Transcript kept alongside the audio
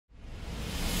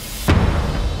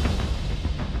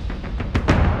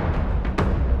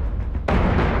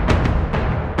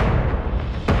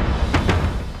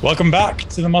Welcome back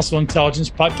to the Muscle Intelligence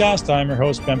Podcast. I'm your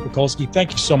host, Ben Pakulski.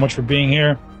 Thank you so much for being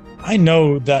here. I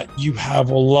know that you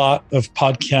have a lot of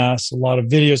podcasts, a lot of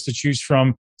videos to choose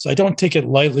from, so I don't take it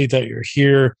lightly that you're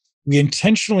here. We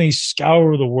intentionally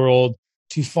scour the world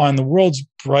to find the world's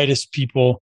brightest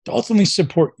people to ultimately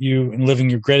support you in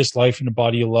living your greatest life in a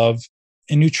body you love.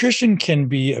 And nutrition can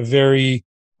be a very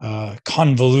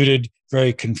convoluted,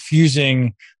 very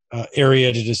confusing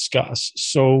area to discuss.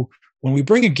 So when we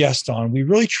bring a guest on, we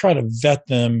really try to vet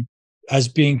them as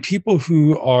being people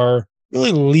who are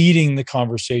really leading the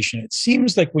conversation. It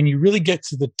seems like when you really get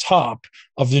to the top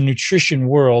of the nutrition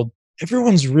world,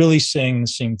 everyone's really saying the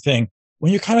same thing.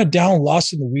 When you're kind of down,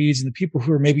 lost in the weeds, and the people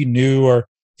who are maybe new are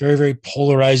very, very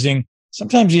polarizing,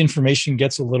 sometimes the information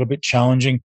gets a little bit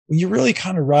challenging. When you really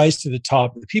kind of rise to the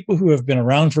top, the people who have been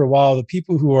around for a while, the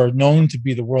people who are known to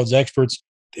be the world's experts,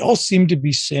 they all seem to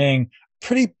be saying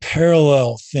pretty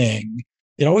parallel thing.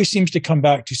 It always seems to come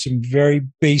back to some very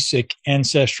basic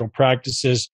ancestral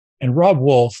practices. And Robb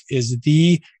Wolf is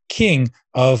the king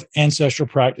of ancestral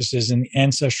practices in the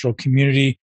ancestral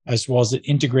community, as well as it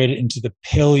integrated into the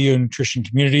paleo nutrition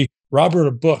community. Robb wrote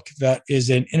a book that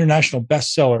is an international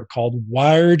bestseller called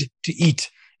Wired to Eat,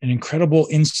 an incredible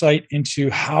insight into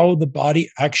how the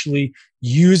body actually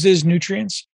uses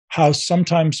nutrients, how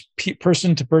sometimes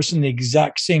person to person, the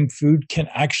exact same food can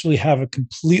actually have a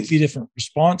completely different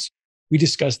response. We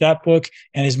discussed that book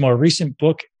and his more recent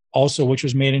book also, which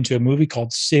was made into a movie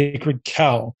called Sacred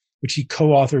Cow, which he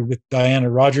co-authored with Diana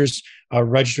Rogers, a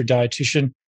registered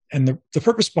dietitian. And the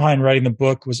purpose behind writing the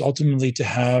book was ultimately to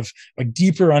have a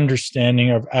deeper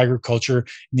understanding of agriculture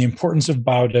and the importance of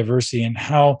biodiversity and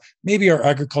how maybe our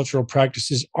agricultural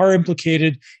practices are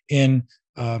implicated in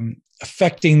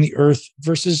affecting the earth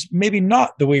versus maybe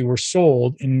not the way we're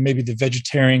sold in maybe the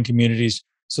vegetarian communities.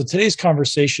 So today's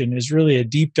conversation is really a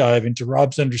deep dive into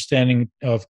Robb's understanding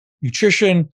of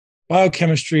nutrition,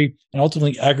 biochemistry, and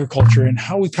ultimately agriculture, and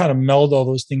how we kind of meld all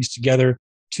those things together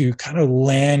to kind of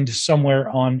land somewhere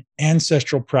on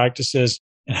ancestral practices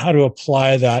and how to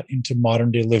apply that into modern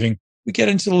day living. We get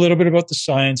into a little bit about the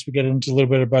science, we get into a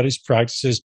little bit about his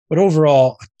practices, but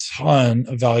overall, a ton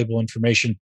of valuable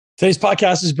information. Today's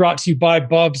podcast is brought to you by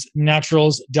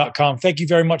BubsNaturals.com. Thank you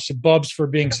very much to Bubs for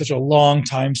being such a long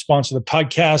time sponsor of the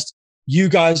podcast. You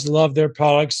guys love their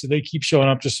products, so they keep showing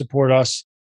up to support us.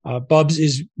 Bubs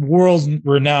is world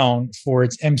renowned for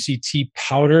its MCT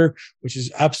powder, which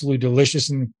is absolutely delicious,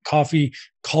 and coffee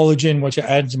collagen, which I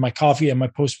add to my coffee and my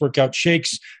post-workout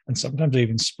shakes. And sometimes I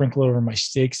even sprinkle it over my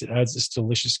steaks. It adds this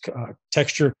delicious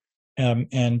texture.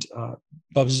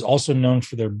 Bubs is also known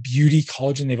for their beauty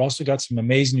collagen. They've also got some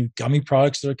amazing new gummy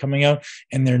products that are coming out,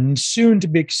 and they're soon to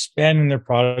be expanding their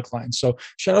product line. So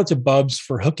shout out to Bubs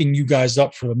for hooking you guys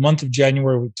up for the month of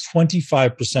January with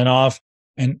 25% off,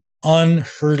 an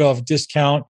unheard of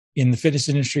discount in the fitness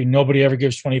industry. Nobody ever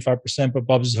gives 25%, but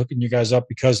Bubs is hooking you guys up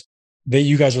because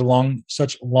you guys are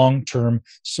such long-term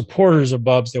supporters of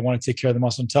Bubs. They want to take care of the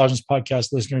Muscle Intelligence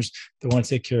Podcast listeners. They want to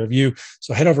take care of you.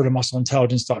 So head over to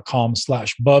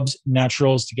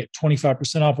muscleintelligence.com/BubsNaturals to get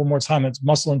 25% off. One more time, that's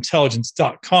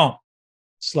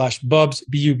muscleintelligence.com/Bubs,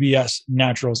 BUBS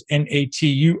Naturals,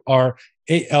 NATURALS,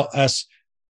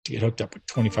 to get hooked up with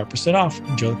 25% off.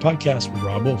 Enjoy the podcast with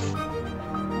Robb Wolf.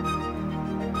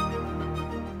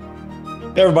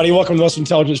 Hey, everybody. Welcome to the Muscle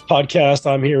Intelligence Podcast.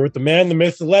 I'm here with the man, the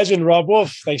myth, the legend, Robb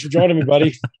Wolf. Thanks for joining me,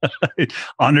 buddy.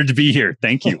 Honored to be here.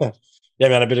 Thank you. Yeah,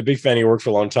 man. I've been a big fan of your work for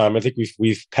a long time. I think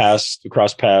we've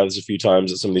crossed paths a few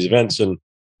times at some of these events, and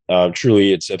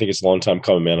truly, I think it's a long time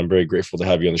coming, man. I'm very grateful to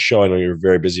have you on the show. I know you're a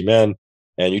very busy man,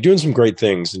 and you're doing some great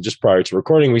things. And just prior to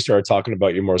recording, we started talking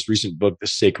about your most recent book, The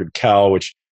Sacred Cow,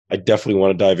 which I definitely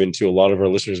want to dive into. A lot of our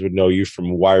listeners would know you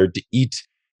from Wired to Eat,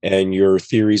 and your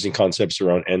theories and concepts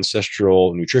around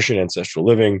ancestral nutrition, ancestral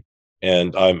living.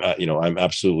 And I'm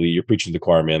absolutely, you're preaching to the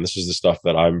choir, man. This is the stuff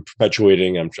that I'm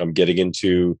perpetuating. I'm getting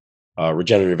into.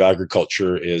 Regenerative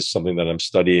agriculture is something that I'm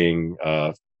studying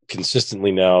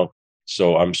consistently now.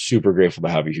 So I'm super grateful to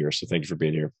have you here. So thank you for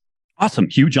being here. Awesome.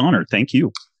 Huge honor. Thank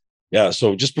you. Yeah.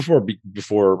 So just before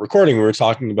recording, we were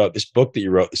talking about this book that you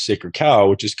wrote, The Sacred Cow,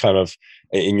 which is kind of,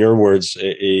 in your words,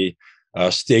 a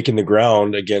stake in the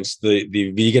ground against the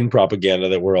vegan propaganda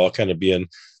that we're all kind of being,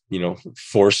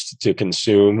 forced to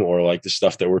consume, or like the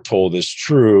stuff that we're told is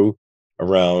true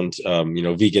around,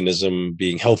 veganism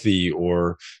being healthy,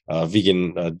 or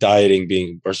vegan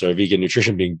vegan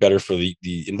nutrition being better for the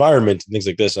environment and things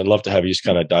like this. I'd love to have you just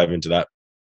kind of dive into that.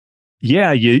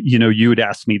 Yeah, you would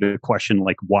ask me the question,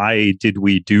 like, why did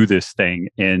we do this thing?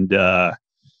 And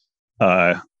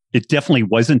it definitely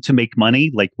wasn't to make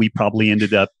money. Like, we probably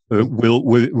ended up,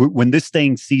 when this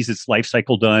thing sees its life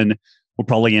cycle done, we'll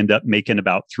probably end up making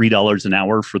about $3 an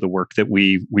hour for the work that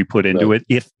we put into it,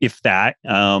 if that.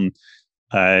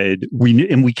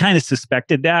 We kind of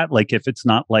suspected that, like, if it's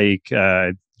not like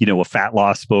a fat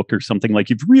loss book or something, like,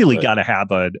 you've really got to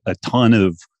have a ton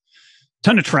of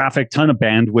traffic, ton of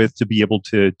bandwidth to be able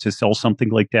to sell something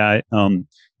like that.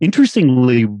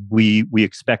 Interestingly, we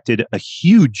expected a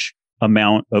huge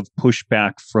amount of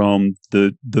pushback from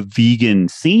the vegan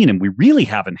scene, and we really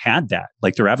haven't had that.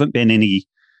 Like, there haven't been any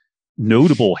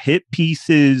notable hit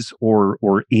pieces or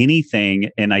anything,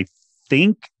 and I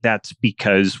think that's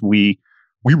because we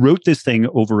wrote this thing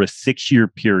over a 6-year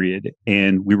period,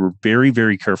 and we were very,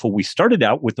 very careful. We started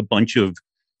out with a bunch of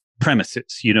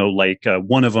premises, like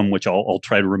one of them, which I'll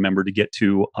try to remember to get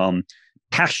to.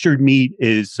 Pastured meat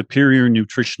is superior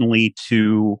nutritionally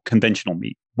to conventional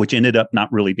meat, which ended up not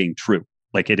really being true.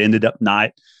 Like, it ended up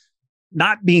not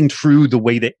being true the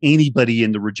way that anybody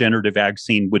in the regenerative ag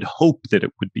scene would hope that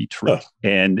it would be true.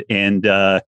 And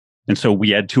so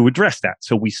we had to address that.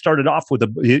 So we started off with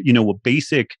a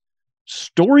basic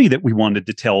story that we wanted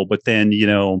to tell, but then,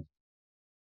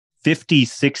 50,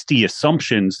 60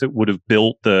 assumptions that would have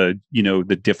built the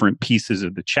different pieces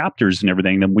of the chapters and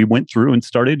everything. Then we went through and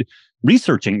started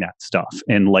researching that stuff.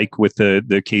 And like with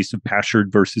the case of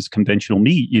pastured versus conventional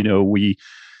meat, we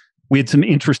had some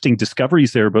interesting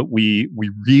discoveries there, but we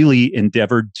really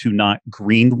endeavored to not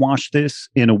greenwash this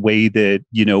in a way that,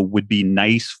 would be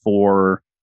nice for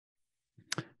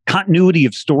continuity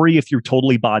of story if you're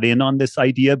totally bought in on this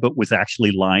idea, but was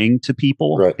actually lying to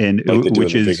people. Right. And like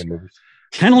which is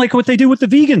kind of like what they do with the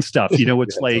vegan stuff.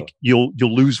 It's like you'll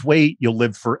lose weight, you'll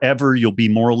live forever, you'll be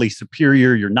morally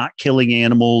superior, you're not killing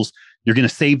animals, you're going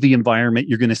to save the environment,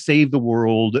 you're going to save the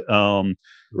world.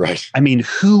 Right. I mean,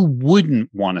 who wouldn't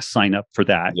want to sign up for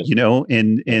that?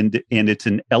 And it's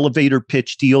an elevator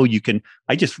pitch deal.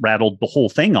 I just rattled the whole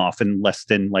thing off in less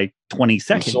than like 20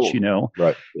 seconds,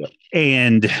 Right. Yeah.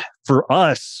 And for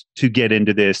us to get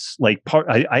into this, like,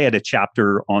 I had a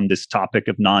chapter on this topic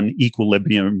of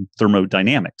non-equilibrium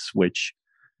thermodynamics, which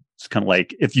is kind of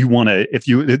like,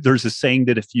 there's a saying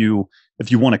that if you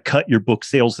want to cut your book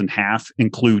sales in half,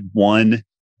 include one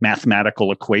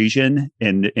mathematical equation,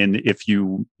 and if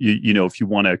you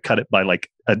want to cut it by like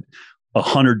a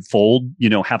 100-fold,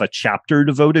 have a chapter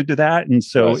devoted to that. And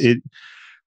so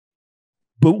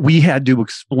but we had to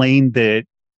explain that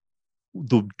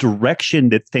the direction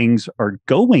that things are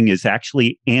going is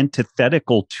actually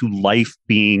antithetical to life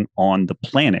being on the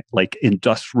planet. Like,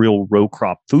 industrial row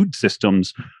crop food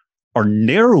systems are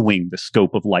narrowing the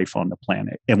scope of life on the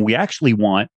planet, and we actually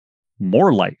want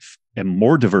more life and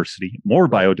more diversity, more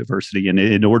biodiversity. And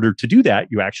in order to do that,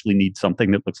 you actually need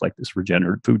something that looks like this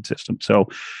regenerative food system. So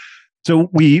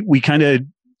we kind of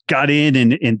got in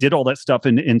and did all that stuff.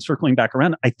 And circling back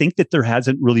around, I think that there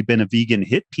hasn't really been a vegan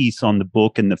hit piece on the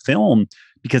book and the film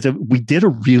because we did a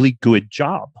really good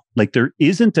job. Like, there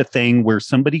isn't a thing where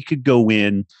somebody could go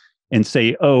in and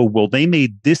say, oh, well, they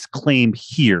made this claim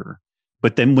here.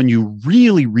 But then when you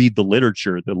really read the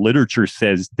literature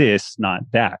says this, not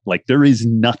that. Like, there is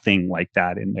nothing like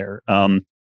that in there.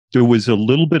 There was a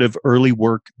little bit of early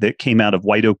work that came out of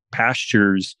White Oak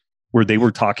Pastures where they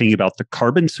were talking about the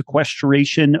carbon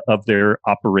sequestration of their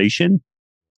operation.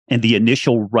 And the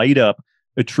initial write-up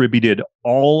attributed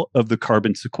all of the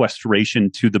carbon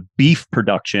sequestration to the beef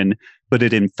production, but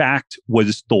it in fact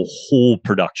was the whole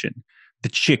production. The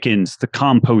chickens, the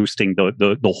composting,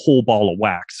 the whole ball of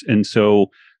wax. And so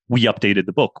we updated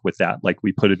the book with that. Like,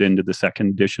 we put it into the second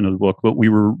edition of the book, but we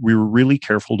were really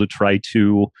careful to try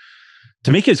to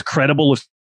make as credible a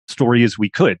story as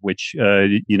we could, which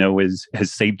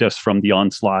has saved us from the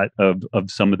onslaught of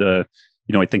some of the,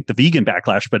 I think the vegan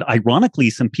backlash. But ironically,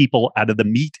 some people out of the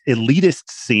meat elitist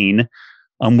scene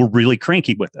were really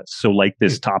cranky with us. So like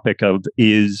this topic of,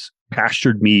 is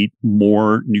pastured meat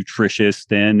more nutritious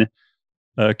than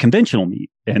conventional meat?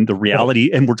 And the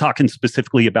reality, and we're talking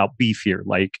specifically about beef here,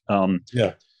 like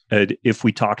if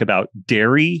we talk about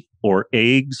dairy or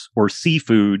eggs or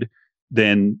seafood,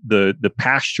 then the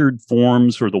pastured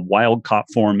forms or the wild caught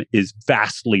form is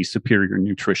vastly superior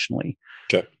nutritionally.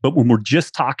 Okay. But when we're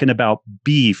just talking about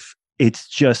beef, it's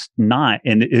just not.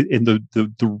 And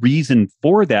the reason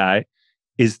for that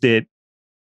is that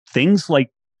things like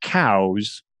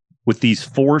cows with these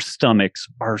 4 stomachs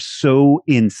are so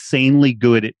insanely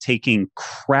good at taking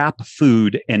crap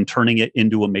food and turning it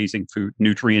into amazing food,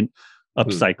 nutrient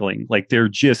upcycling. Like, they're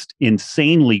just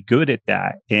insanely good at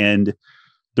that. And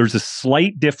there's a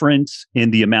slight difference in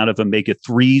the amount of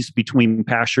omega-3s between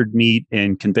pastured meat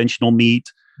and conventional meat.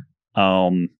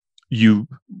 One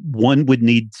would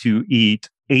need to eat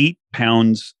 8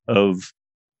 pounds of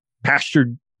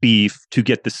pastured beef to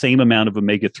get the same amount of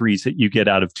omega-3s that you get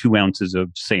out of 2 ounces of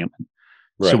salmon.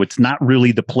 Right. So it's not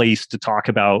really the place to talk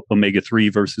about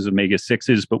omega-3 versus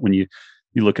omega-6s, but when you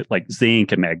look at like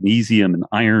zinc and magnesium and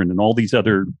iron and all these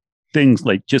other things,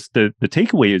 like just the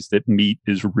takeaway is that meat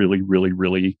is really, really,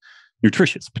 really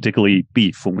nutritious, particularly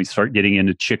beef. When we start getting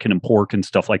into chicken and pork and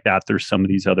stuff like that, there's some of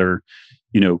these other,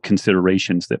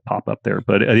 considerations that pop up there.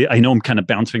 But I know I'm kind of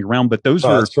bouncing around, but those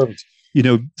are,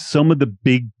 some of the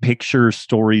big picture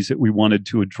stories that we wanted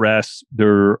to address.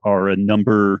 There are a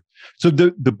number. So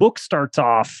the book starts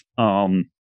off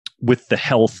with the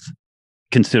health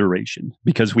consideration,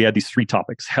 because we had these 3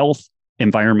 topics: health,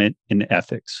 environment, and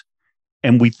ethics.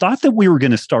 And we thought that we were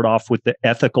going to start off with the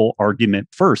ethical argument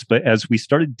first. But as we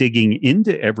started digging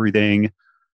into everything,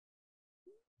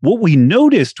 what we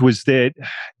noticed was that,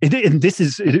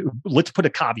 let's put a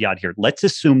caveat here. Let's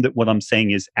assume that what I'm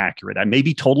saying is accurate. I may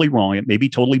be totally wrong. It may be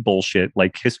totally bullshit.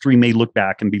 Like history may look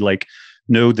back and be like,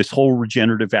 no, this whole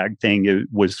regenerative ag thing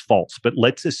was false. But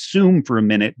let's assume for a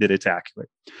minute that it's accurate.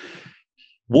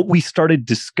 What we started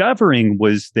discovering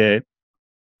was that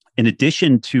in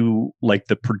addition to like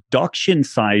the production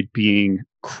side being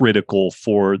critical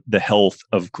for the health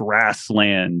of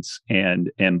grasslands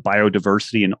and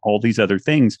biodiversity and all these other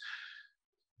things,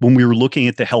 when we were looking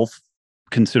at the health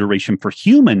consideration for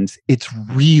humans, it's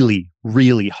really,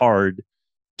 really hard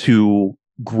to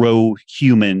grow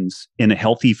humans in a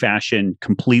healthy fashion,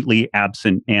 completely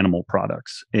absent animal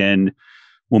products. And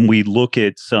when we look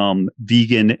at some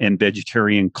vegan and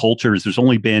vegetarian cultures, there's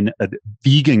only been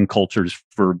vegan cultures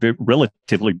for a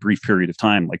relatively brief period of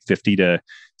time, like 50 to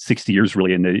 60 years,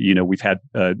 really. And, we've had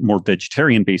more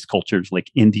vegetarian-based cultures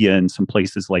like India and some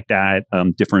places like that,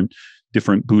 different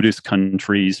Buddhist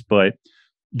countries. But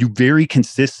you very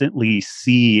consistently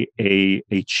see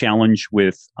a challenge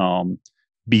with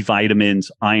B vitamins,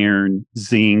 iron,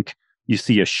 zinc. You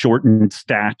see a shortened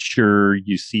stature.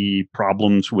 You see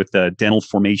problems with dental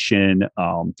formation.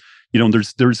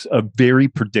 There's a very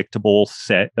predictable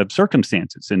set of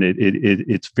circumstances, and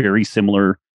it's very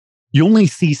similar. You only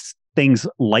see things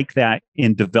like that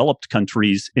in developed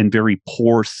countries in very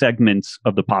poor segments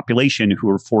of the population who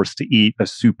are forced to eat a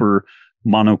super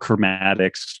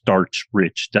monochromatic,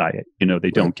 starch-rich diet.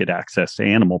 They don't get access to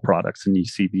animal products, and you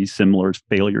see these similar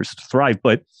failures to thrive.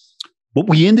 But what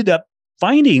we ended up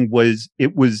finding was,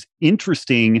 it was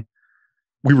interesting.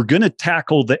 We were going to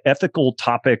tackle the ethical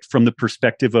topic from the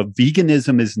perspective of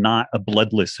veganism is not a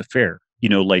bloodless affair.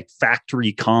 Like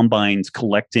factory combines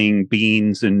collecting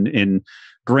beans and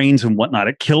grains and whatnot.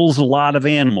 It kills a lot of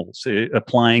animals.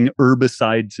 Applying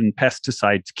herbicides and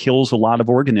pesticides kills a lot of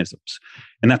organisms.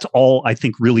 And that's all, I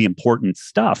think, really important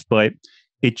stuff. But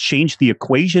it changed the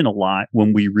equation a lot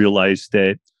when we realized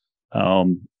that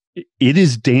it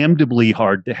is damnably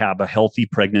hard to have a healthy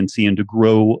pregnancy and to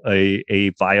grow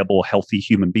a viable, healthy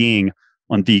human being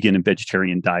on vegan and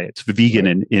vegetarian diets,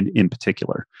 vegan in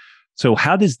particular. So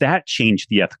how does that change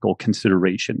the ethical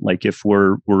consideration? Like if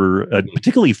we're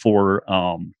particularly for,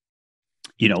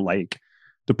 like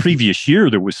the previous year,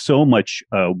 there was so much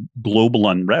global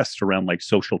unrest around like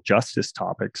social justice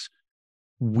topics.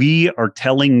 We are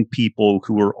telling people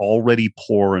who are already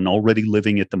poor and already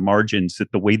living at the margins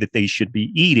that the way that they should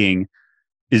be eating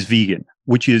is vegan,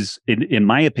 which is, in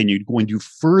my opinion, going to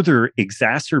further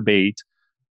exacerbate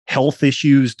health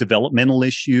issues, developmental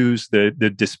issues, the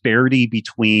disparity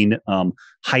between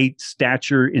height,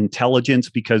 stature, intelligence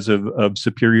because of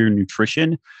superior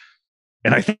nutrition.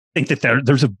 And I think that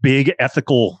there's a big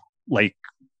ethical,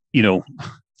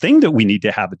 thing that we need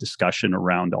to have a discussion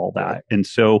around all that. And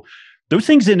so those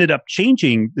things ended up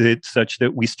changing it such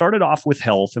that we started off with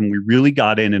health, and we really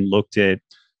got in and looked at,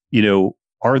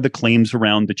 are the claims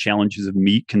around the challenges of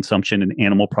meat consumption and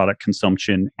animal product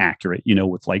consumption accurate,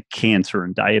 with like cancer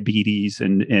and diabetes.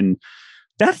 And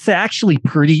that's actually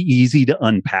pretty easy to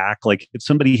unpack. Like if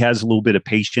somebody has a little bit of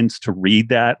patience to read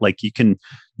that, like you can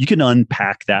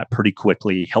unpack that pretty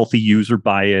quickly. Healthy user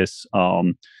bias,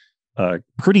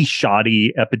 pretty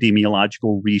shoddy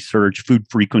epidemiological research, food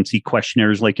frequency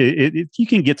questionnaires. Like if you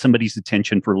can get somebody's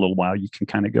attention for a little while, you can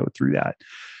kind of go through that.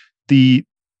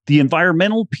 The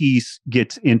environmental piece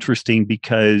gets interesting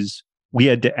because we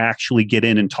had to actually get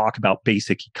in and talk about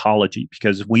basic ecology,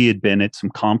 because we had been at some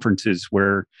conferences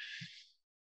where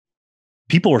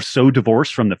people are so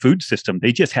divorced from the food system.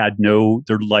 They just had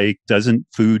they're like, doesn't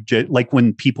food, like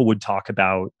when people would talk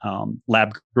about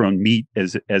lab grown meat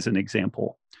as an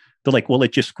example, they're like, well,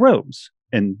 it just grows.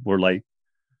 And we're like,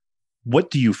 what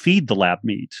do you feed the lab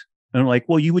meat? And we're like,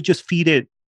 well, you would just feed it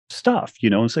stuff,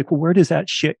 It's like, well, where does that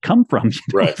shit come from?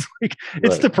 Right.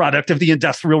 It's the product of the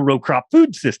industrial row crop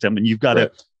food system. And you've got to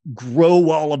grow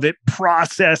all of it,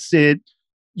 process it,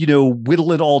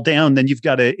 whittle it all down. Then you've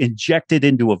got to inject it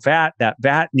into a vat. That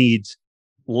vat needs,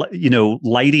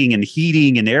 lighting and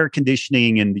heating and air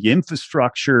conditioning and the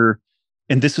infrastructure.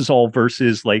 And this is all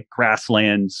versus like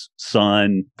grasslands,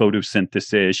 sun,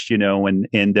 photosynthesis,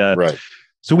 Right.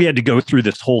 So we had to go through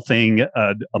this whole thing,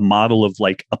 a model of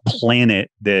like a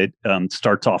planet that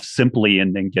starts off simply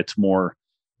and then gets more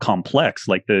complex,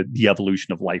 like the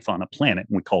evolution of life on a planet.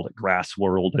 And we called it Grass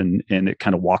World, and it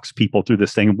kind of walks people through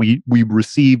this thing. We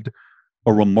received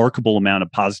a remarkable amount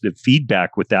of positive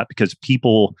feedback with that, because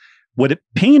people, what it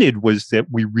painted was that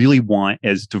we really want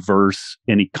as diverse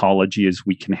an ecology as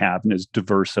we can have, and as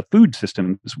diverse a food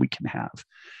system as we can have.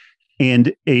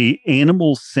 And a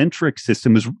animal-centric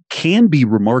system can be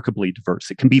remarkably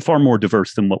diverse. It can be far more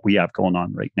diverse than what we have going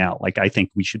on right now. Like, I think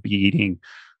we should be eating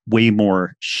way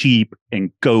more sheep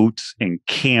and goats and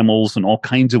camels and all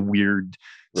kinds of weird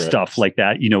stuff like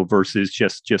that, versus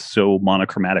just so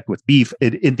monochromatic with beef.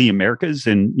 In the Americas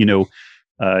and,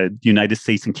 the United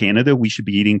States and Canada, we should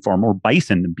be eating far more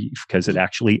bison than beef, because it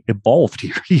actually evolved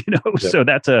here, So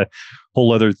that's a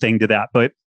whole other thing to that.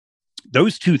 But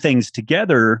those two things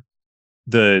together,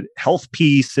 the health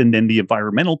piece and then the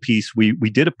environmental piece, we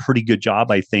did a pretty good job,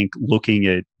 I think, looking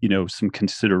at, some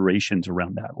considerations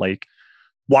around that. Like,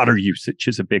 water usage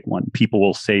is a big one. People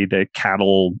will say that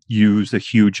cattle use a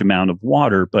huge amount of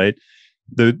water, but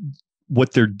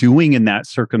what they're doing in that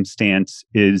circumstance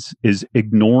is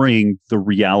ignoring the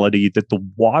reality that the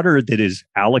water that is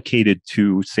allocated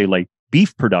to, say, like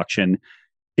beef production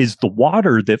is the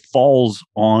water that falls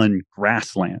on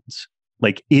grasslands.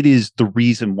 Like, it is the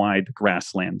reason why the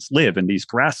grasslands live. And these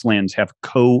grasslands have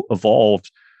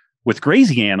co-evolved with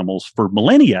grazing animals for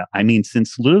millennia. I mean,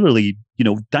 since literally,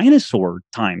 dinosaur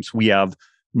times, we have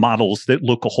models that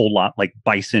look a whole lot like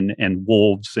bison and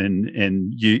wolves and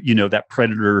that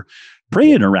predator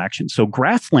prey interaction. So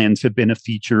grasslands have been a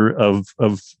feature of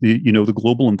the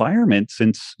global environment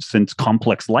since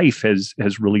complex life has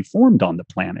really formed on the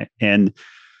planet. And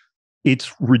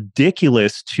it's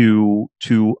ridiculous to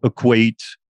equate.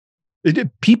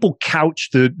 People couch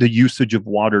the usage of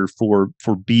water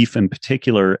for beef in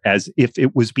particular as if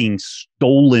it was being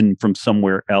stolen from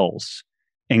somewhere else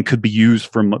and could be used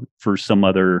for some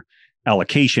other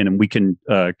allocation. And we can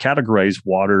categorize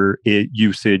water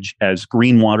usage as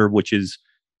green water, which is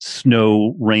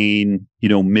snow, rain,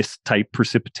 mist type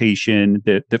precipitation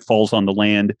that falls on the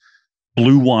land.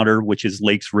 Blue water, which is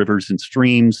lakes, rivers, and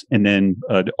streams, and then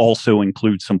also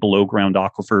includes some below ground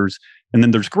aquifers. And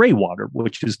then there's gray water,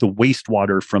 which is the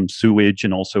wastewater from sewage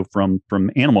and also from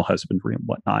animal husbandry and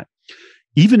whatnot.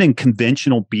 Even in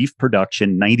conventional beef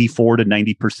production, 94 to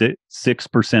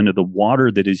 96% of the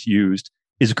water that is used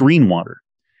is green water.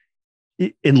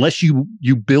 Unless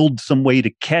you build some way to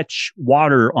catch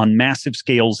water on massive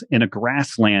scales in a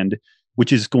grassland,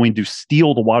 which is going to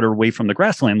steal the water away from the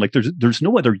grassland. Like, there's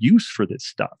no other use for this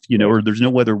stuff, or there's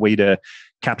no other way to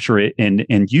capture it and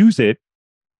use it.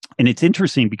 And it's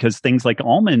interesting because things like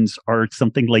almonds are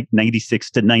something like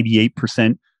 96 to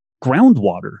 98%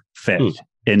 groundwater fed.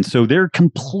 And so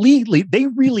they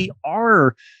really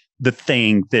are the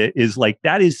thing that is like,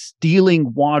 that is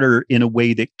stealing water in a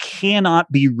way that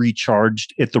cannot be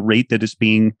recharged at the rate that is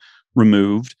being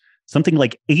removed. Something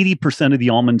like 80% of the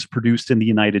almonds produced in the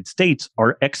United States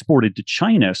are exported to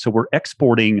China. So we're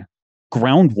exporting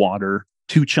groundwater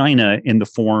to China in the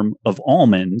form of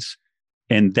almonds.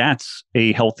 And that's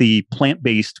a healthy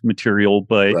plant-based material,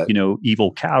 but,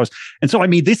 evil cows. And so, I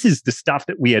mean, this is the stuff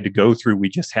that we had to go through. We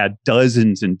just had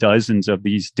dozens and dozens of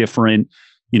these different,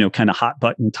 kind of hot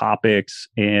button topics,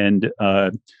 and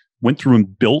went through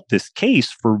and built this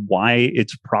case for why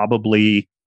it's probably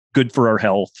good for our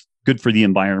health, good for the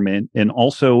environment. And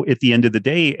also, at the end of the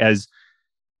day, as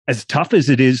tough as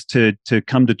it is to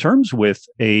come to terms with,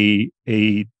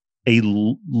 a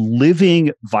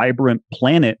living, vibrant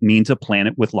planet means a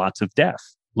planet with lots of death.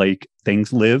 Like,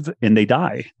 things live and they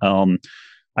die.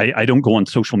 I don't go on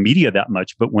social media that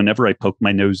much, but whenever I poke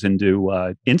my nose into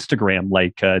Instagram,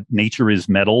 like Nature is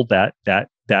Metal, that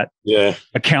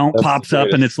account pops up,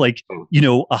 and it's like,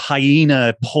 a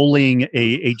hyena pulling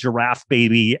a giraffe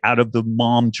baby out of the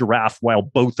mom giraffe while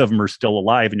both of them are still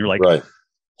alive. And you're like,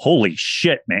 holy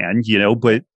shit, man,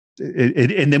 but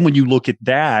and then when you look at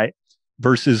that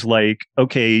versus like,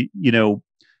 okay,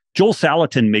 Joel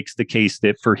Salatin makes the case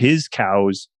that for his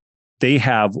cows, they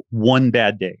have one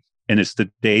bad day, and it's the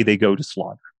day they go to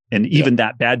slaughter. And even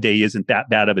that bad day isn't that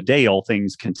bad of a day, all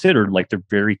things considered. Like, they're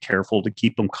very careful to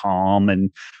keep them calm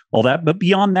and all that. But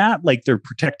beyond that, like, they're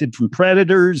protected from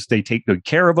predators. They take good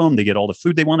care of them. They get all the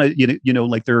food they want to,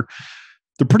 like, they're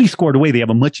they're pretty squared away. They have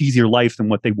a much easier life than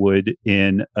what they would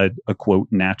in a quote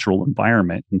natural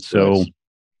environment. And so, Yes.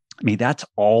 I mean, that's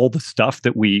all the stuff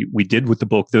that we did with the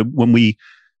book. When we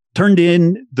turned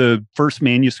in the first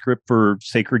manuscript for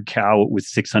Sacred Cow, it was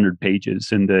 600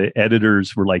 pages, and the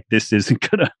editors were like, "This isn't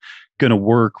gonna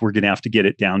work. We're gonna have to get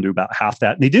it down to about half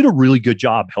that." And they did a really good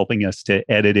job helping us to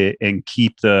edit it and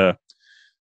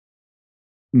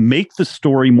make the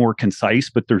story more concise,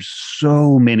 but there's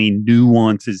so many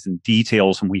nuances and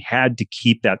details, and we had to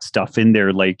keep that stuff in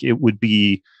there. Like, it would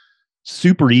be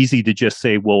super easy to just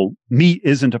say, well, meat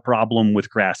isn't a problem with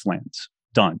grasslands.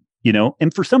 Done.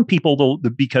 And for some people,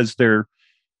 because they're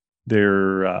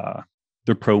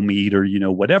pro meat or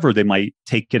whatever, they might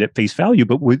take it at face value.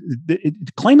 But with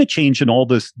climate change and all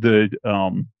this,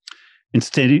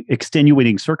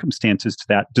 extenuating circumstances to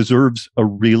that deserves a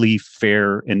really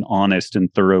fair and honest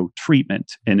and thorough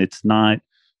treatment. And it's not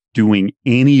doing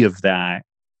any of that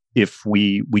if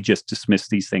we just dismiss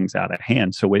these things out of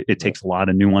hand. So it takes a lot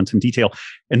of nuance and detail.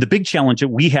 And the big challenge that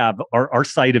we have, our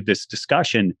side of this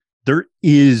discussion, there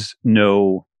is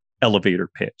no elevator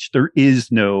pitch. There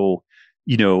is no,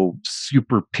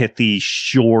 super pithy,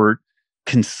 short,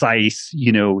 concise,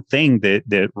 thing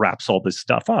that wraps all this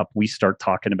stuff up. We start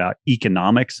talking about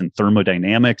economics and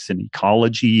thermodynamics and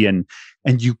ecology, and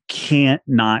you can't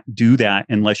not do that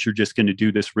unless you're just going to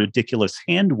do this ridiculous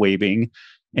hand waving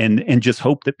and just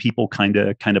hope that people kind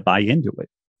of buy into it.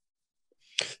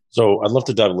 So I'd love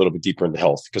to dive a little bit deeper into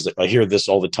health, because I hear this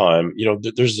all the time.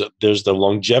 There's the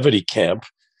longevity camp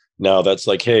now that's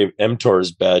like, hey, mTOR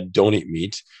is bad, don't eat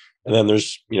meat. And then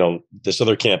there's, this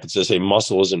other camp that says, hey,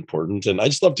 muscle is important. And I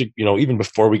just love to, even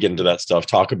before we get into that stuff,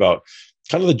 talk about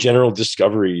kind of the general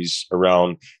discoveries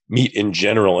around meat in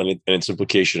general and its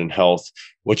implication in health,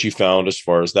 what you found as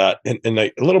far as that. And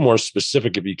a little more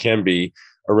specific, if you can be,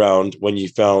 around when you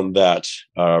found that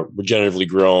regeneratively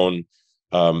grown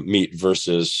meat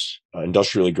versus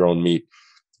industrially grown meat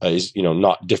is,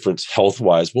 not different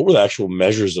health-wise. What were the actual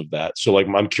measures of that? So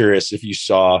I'm curious if you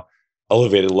saw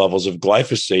elevated levels of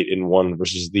glyphosate in one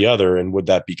versus the other, and would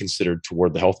that be considered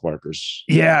toward the health markers?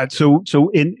 Yeah. So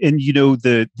in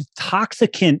the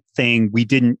toxicant thing, we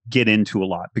didn't get into a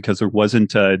lot because there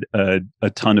wasn't a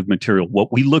ton of material.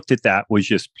 What we looked at that was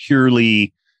just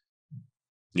purely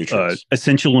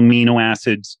essential amino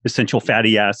acids, essential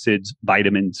fatty acids,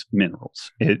 vitamins,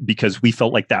 minerals, because we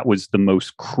felt like that was the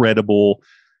most credible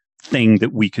thing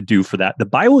that we could do for that. The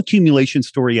bioaccumulation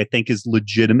story, I think, is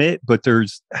legitimate, but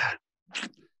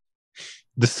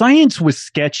the science was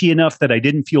sketchy enough that I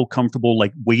didn't feel comfortable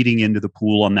wading into the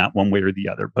pool on that one way or the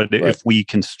other. But right. If we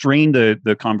constrain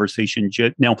the conversation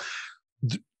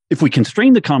if we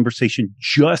constrain the conversation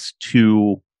just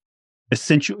to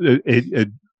essential,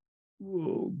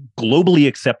 globally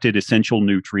accepted essential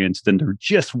nutrients, then there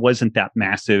just wasn't that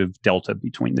massive delta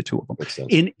between the two of them.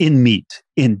 In meat,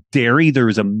 in dairy, there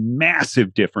is a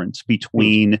massive difference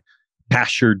between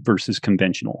pastured versus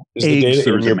conventional. Is the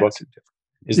data in your book?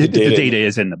 The data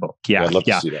is in the book. Yeah. I'd love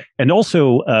to see that. And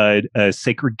also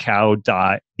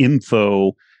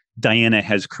sacredcow.info, Diana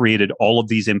has created all of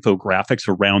these infographics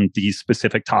around these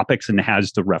specific topics and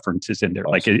has the references in there.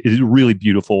 Awesome. It's a really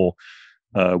beautiful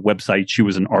website. She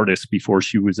was an artist before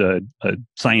she was a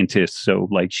scientist. So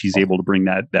she's able to bring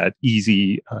that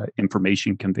easy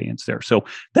information conveyance there. So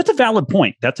that's a valid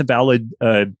point. That's a valid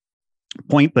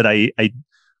point. But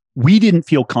we didn't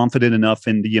feel confident enough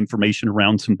in the information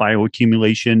around some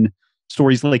bioaccumulation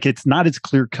stories. It's not as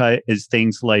clear cut as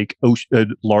things like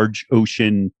large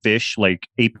ocean fish, like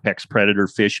apex predator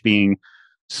fish being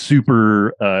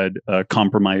super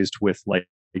compromised with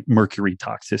mercury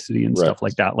toxicity and stuff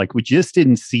like that. We just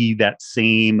didn't see that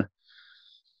same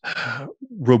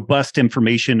robust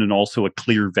information and also a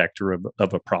clear vector of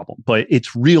a problem. But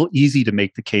it's real easy to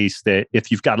make the case that if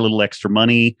you've got a little extra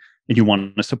money and you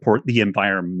want to support the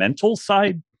environmental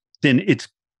side, then it's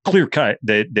clear cut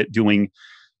that doing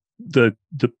the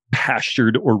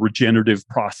pastured or regenerative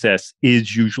process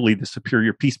is usually the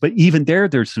superior piece. But even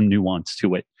there's some nuance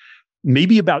to it.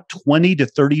 Maybe about 20 to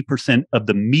 30% of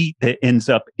the meat that ends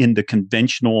up in the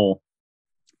conventional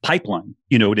pipeline,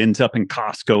 it ends up in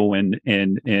Costco and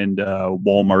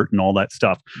Walmart and all that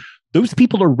stuff. Those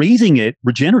people are raising it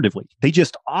regeneratively. They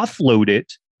just offload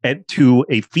it to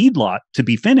a feedlot to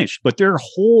be finished, but their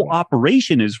whole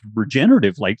operation is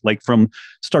regenerative, like from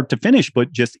start to finish.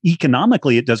 But just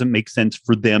economically, it doesn't make sense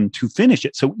for them to finish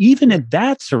it. So even in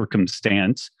that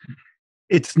circumstance,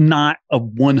 it's not a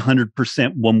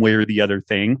 100% one way or the other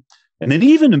thing. And then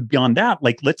even beyond that,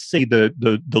 let's say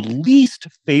the least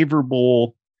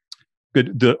favorable,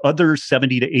 the other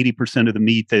 70 to 80% of the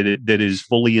meat that is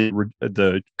fully in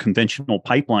the conventional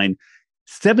pipeline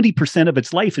 70% of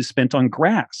its life is spent on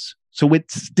grass. So it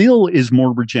still is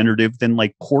more regenerative than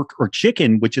like pork or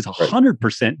chicken, which is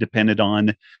 100% dependent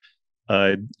on,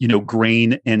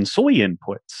 grain and soy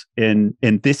inputs. And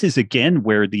this is again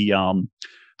where the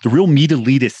real meat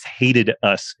elitists hated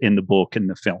us in the book and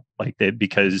the film, like that,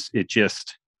 because it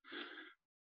just,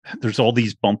 there's all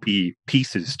these bumpy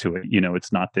pieces to it.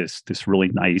 It's not this really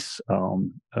nice,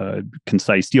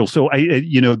 concise deal. So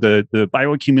the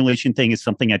bioaccumulation thing is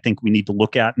something I think we need to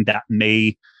look at, and that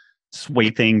may sway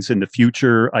things in the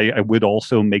future. I would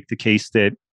also make the case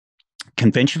that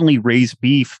conventionally raised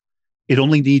beef, it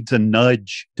only needs a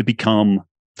nudge to become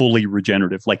fully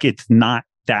regenerative. Like, it's not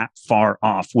that far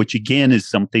off, which again is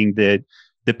something that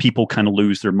people kind of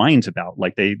lose their minds about.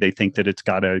 Like they think that it's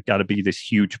gotta be this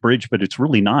huge bridge, but it's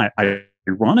really not.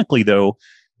 Ironically, though,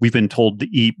 we've been told to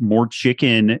eat more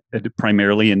chicken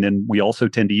primarily, and then we also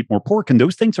tend to eat more pork, and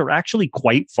those things are actually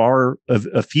quite far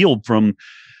afield from.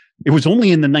 It was only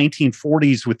in the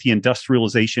 1940s with the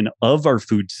industrialization of our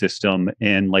food system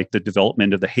and like the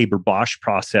development of the Haber-Bosch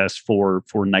process for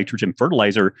nitrogen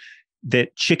fertilizer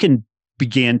that chicken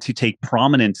began to take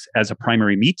prominence as a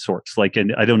primary meat source. Like,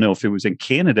 and I don't know if it was in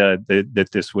Canada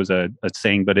that this was a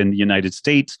saying, but in the United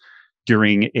States,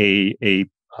 during a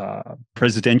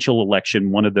presidential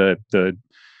election, one of the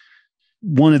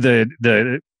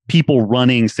people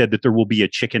running said that there will be a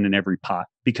chicken in every pot,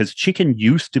 because chicken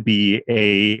used to be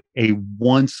a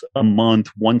once a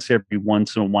month, once every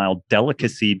once in a while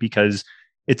delicacy, because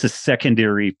it's a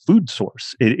secondary food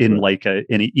source in like an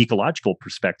ecological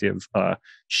perspective.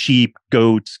 Sheep,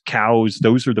 goats, cows,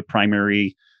 those are the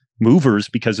primary movers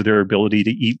because of their ability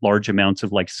to eat large amounts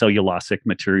of like cellulosic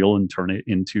material and turn it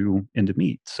into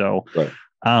meat. So,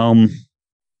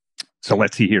 so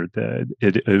let's see here, the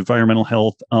environmental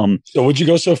health. So would you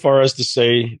go so far as to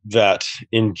say that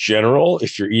in general,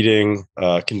 if you're eating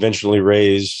conventionally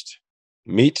raised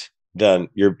meat, then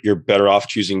you're better off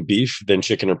choosing beef than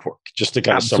chicken or pork? Just to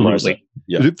kind of summarize it.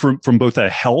 Yeah. From both a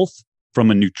health,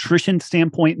 from a nutrition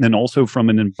standpoint, and then also from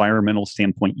an environmental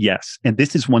standpoint, yes. And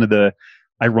this is one of the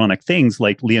ironic things.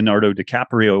 Like Leonardo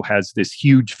DiCaprio has this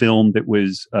huge film that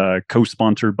was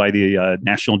co-sponsored by the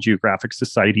National Geographic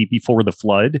Society before the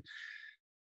flood.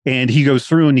 And he goes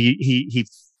through and he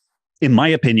in my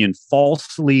opinion,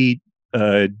 falsely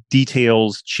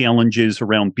details challenges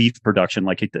around beef production.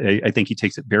 Like I think he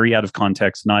takes it very out of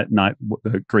context, not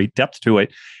great depth to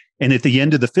it. And at the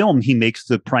end of the film, he makes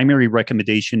the primary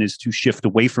recommendation is to shift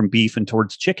away from beef and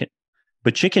towards chicken.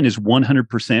 But chicken is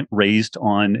 100% raised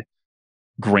on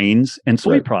grains and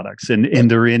soy products,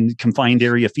 and they're in confined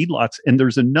area feedlots. And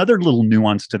there's another little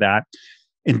nuance to that.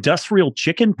 Industrial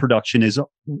chicken production is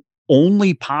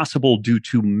only possible due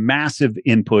to massive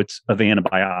inputs of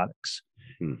antibiotics.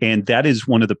 And that is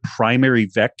one of the primary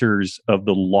vectors of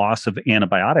the loss of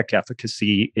antibiotic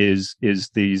efficacy is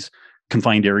these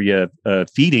confined area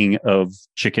feeding of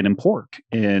chicken and pork.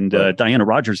 And Diana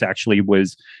Rogers actually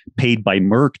was paid by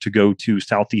Merck to go to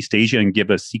Southeast Asia and give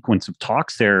a sequence of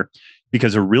talks there,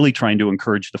 because they're really trying to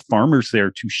encourage the farmers there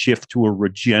to shift to a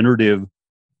regenerative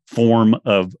form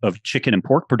of chicken and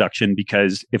pork production.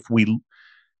 Because if we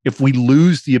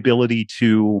lose the ability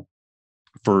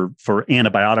for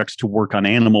antibiotics to work on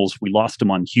animals, we lost them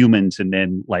on humans, and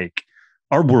then like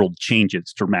our world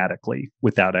changes dramatically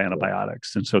without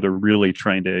antibiotics. And so they're really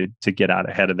trying to get out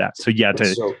ahead of that. So yeah,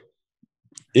 so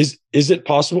is it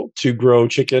possible to grow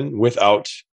chicken without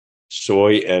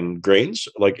soy and grains?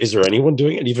 Like, is there anyone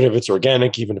doing it, even if it's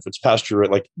organic, even if it's pasture?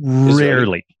 Like,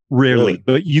 rarely,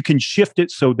 but you can shift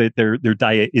it so that their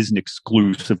diet isn't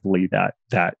exclusively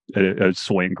that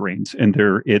soy and grains, and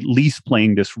they're at least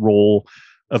playing this role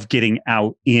of getting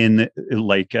out in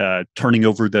like turning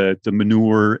over the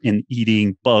manure and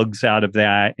eating bugs out of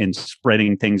that and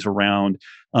spreading things around.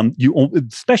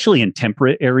 Especially in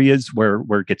temperate areas where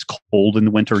it gets cold in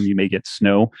the winter and you may get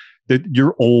snow, that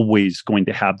you're always going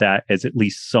to have that as at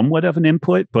least somewhat of an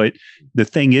input. But the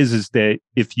thing is that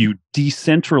if you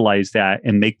decentralize that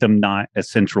and make them not a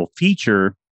central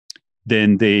feature,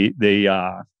 then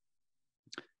you're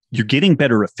getting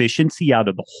better efficiency out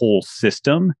of the whole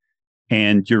system.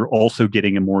 And you're also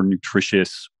getting a more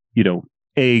nutritious,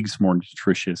 eggs, more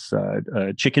nutritious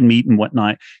chicken meat and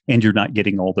whatnot. And you're not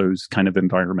getting all those kind of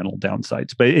environmental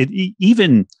downsides. But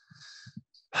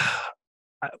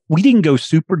we didn't go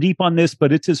super deep on this,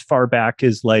 but it's as far back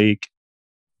as like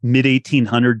mid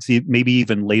 1800s, maybe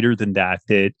even later than that,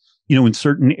 in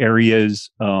certain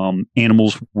areas,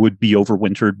 animals would be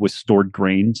overwintered with stored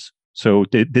grains. So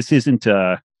this isn't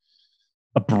a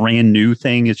brand new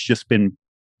thing. It's just been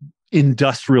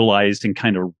industrialized and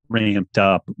kind of ramped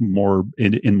up more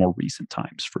in more recent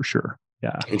times, for sure.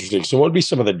 Yeah. Interesting. So what would be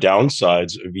some of the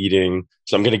downsides of eating?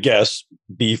 So I'm going to guess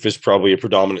beef is probably a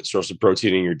predominant source of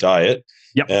protein in your diet.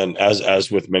 Yep. And as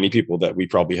with many people that we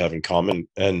probably have in common.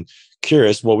 And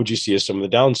curious, what would you see as some of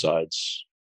the downsides?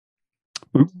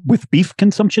 With beef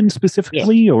consumption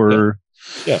specifically, or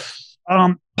yeah.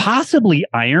 Possibly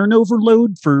iron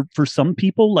overload for some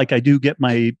people. Like I do get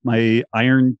my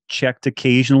iron checked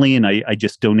occasionally, and I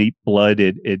just donate blood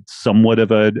at somewhat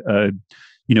of a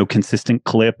consistent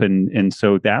clip, and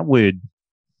so that would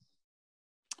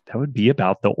be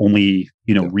about the only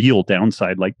real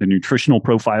downside. Like the nutritional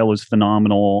profile is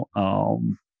phenomenal.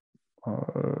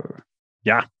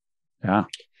 Yeah.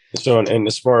 So, and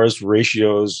as far as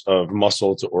ratios of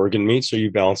muscle to organ meats, are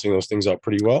you balancing those things out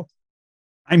pretty well?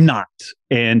 I'm not.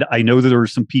 And I know that there are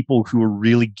some people who are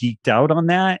really geeked out on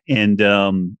that. And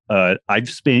I've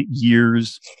spent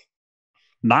years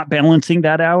not balancing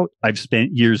that out. I've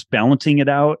spent years balancing it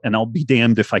out, and I'll be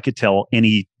damned if I could tell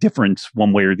any difference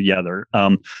one way or the other.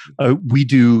 We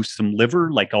do some liver,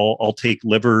 like I'll take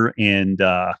liver, and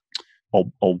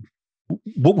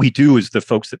what we do is the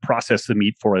folks that process the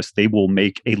meat for us, they will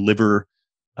make a liver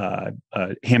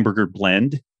hamburger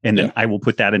blend, and then I will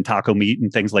put that in taco meat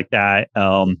and things like that.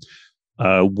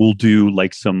 We'll do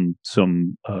like some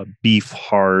beef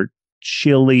heart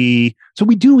chili. So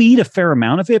we do eat a fair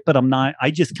amount of it, but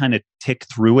I just kind of tick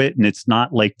through it, and it's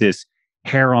not like this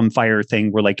hair on fire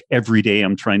thing where like every day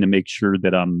I'm trying to make sure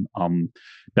that I'm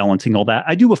balancing all that.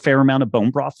 I do a fair amount of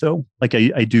bone broth though. Like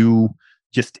I do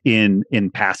just in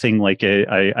passing, like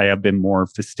I have been more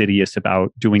fastidious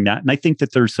about doing that. And I think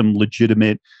that there's some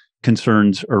legitimate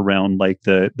concerns around like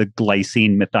the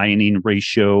glycine methionine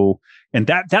ratio. And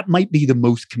that might be the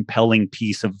most compelling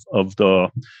piece of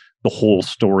the whole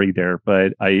story there.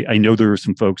 But I know there are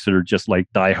some folks that are just like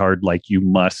diehard, like you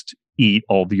must eat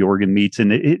all the organ meats.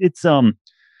 And it's I'm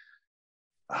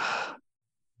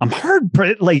hard,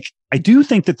 but like I do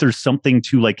think that there's something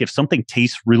to like if something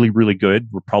tastes really, really good,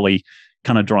 we're probably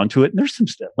kind of drawn to it. And there's some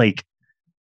stuff like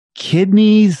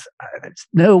kidneys. There's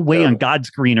no way on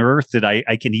God's green earth that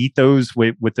I can eat those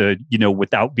with a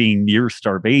without being near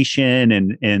starvation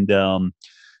and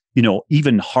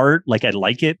even heart. Like I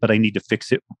like it, but I need to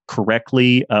fix it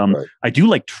correctly. I do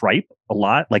like tripe a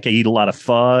lot. Like I eat a lot of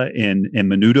pho and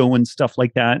menudo and stuff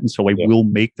like that, and so I will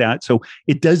make that. So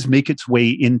it does make its way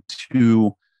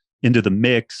into the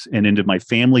mix and into my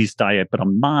family's diet, but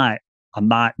I'm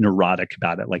not neurotic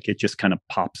about it. Like it just kind of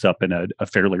pops up in a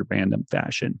fairly random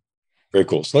fashion. Very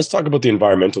cool. So let's talk about the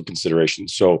environmental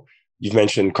considerations. So you've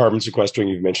mentioned carbon sequestering,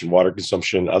 you've mentioned water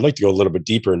consumption. I'd like to go a little bit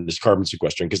deeper into this carbon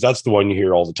sequestering because that's the one you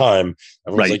hear all the time.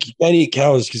 Everyone's like, you can't eat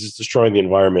cows because it's destroying the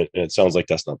environment. And it sounds like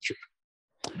that's not true.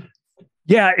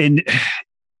 Yeah. And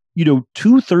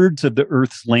 2/3 of the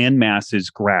Earth's landmass is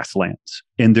grasslands,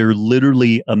 and they're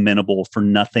literally amenable for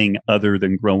nothing other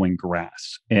than growing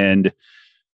grass. And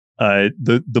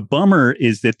the bummer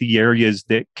is that the areas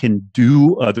that can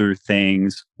do other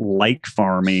things like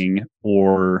farming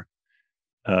or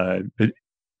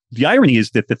the irony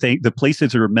is that the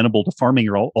places that are amenable to farming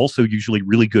are also usually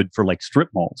really good for like strip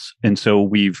malls. And so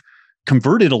we've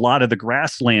converted a lot of the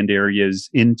grassland areas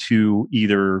into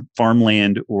either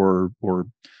farmland or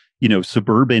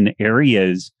suburban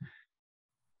areas.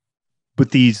 But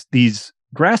these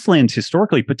grasslands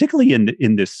historically, particularly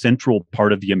in the central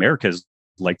part of the Americas,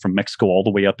 like from Mexico all the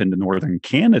way up into northern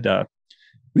Canada,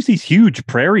 there's these huge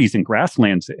prairies and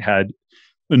grasslands that had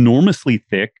enormously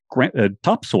thick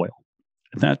topsoil.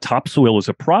 And that topsoil is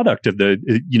a product of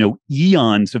the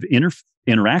eons of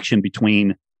interaction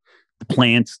between the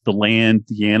plants, the land,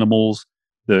 the animals,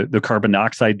 the carbon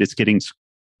dioxide that's getting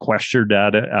sequestered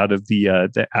out of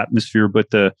the atmosphere.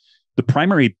 But the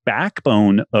primary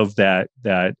backbone of that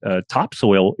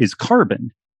topsoil is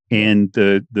carbon, and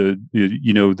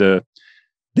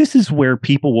this is where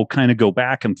people will kind of go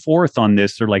back and forth on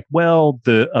this. They're like, well,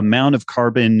 the amount of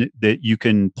carbon that you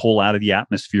can pull out of the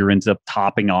atmosphere ends up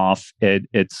topping off at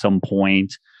some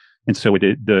point. And so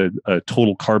the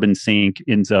total carbon sink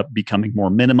ends up becoming more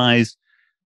minimized.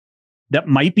 That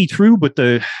might be true, but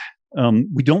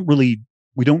we don't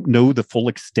know the full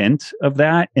extent of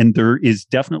that. And there is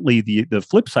definitely the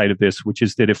flip side of this, which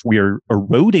is that if we are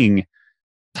eroding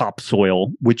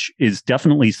topsoil, which is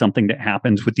definitely something that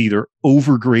happens with either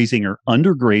overgrazing or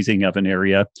undergrazing of an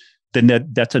area, then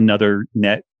that's another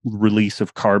net release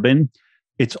of carbon.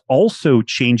 It's also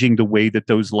changing the way that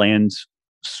those lands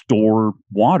store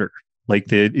water. Like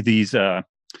these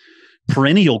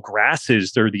perennial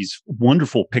grasses, there are these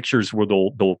wonderful pictures where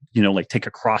they'll like take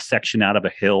a cross section out of a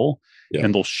hill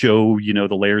and they'll show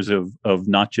the layers of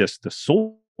not just the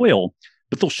soil,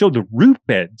 but they'll show the root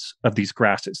beds of these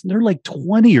grasses, and they're like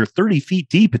 20 or 30 feet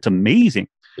deep. It's amazing.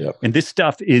 Yep. And this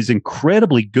stuff is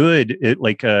incredibly good.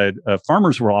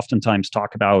 Farmers will oftentimes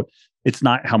talk about, it's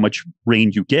not how much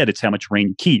rain you get, it's how much rain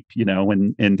you keep,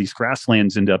 and these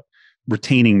grasslands end up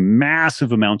retaining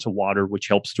massive amounts of water, which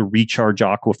helps to recharge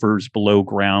aquifers below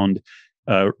ground,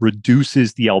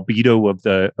 reduces the albedo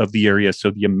of the area.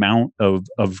 So the amount of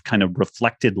kind of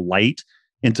reflected light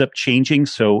ends up changing.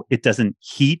 So it doesn't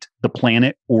heat the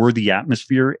planet or the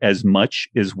atmosphere as much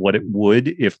as what it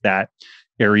would if that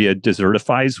area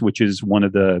desertifies, which is one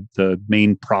of the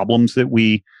main problems that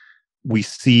we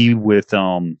see with,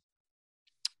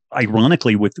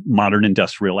 ironically, with modern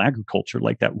industrial agriculture.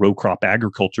 Like that row crop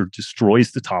agriculture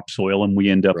destroys the topsoil, and we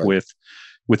end up with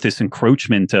this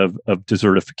encroachment of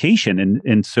desertification.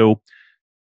 And so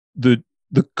the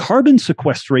carbon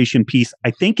sequestration piece,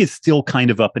 I think, is still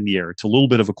kind of up in the air. It's a little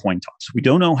bit of a coin toss. We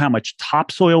don't know how much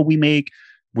topsoil we make.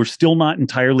 We're still not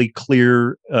entirely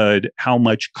clear how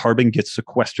much carbon gets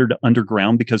sequestered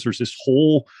underground, because there's this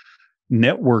whole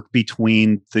network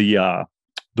between the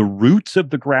roots of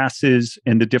the grasses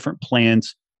and the different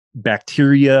plants,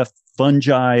 bacteria,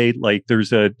 fungi. Like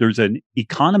there's an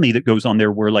economy that goes on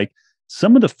there where like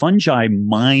some of the fungi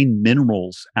mine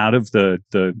minerals out of the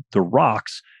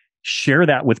rocks, share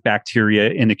that with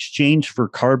bacteria in exchange for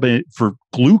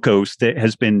glucose that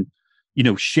has been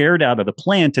shared out of the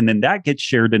plant, and then that gets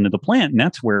shared into the plant, and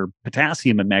that's where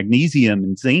potassium and magnesium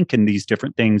and zinc and these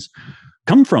different things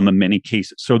come from in many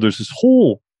cases. So there's this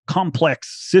whole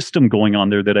complex system going on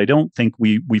there that I don't think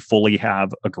we fully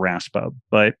have a grasp of.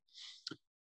 But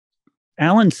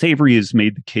Alan Savory has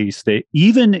made the case that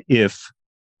even if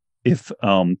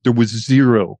there was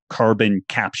zero carbon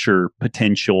capture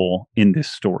potential in this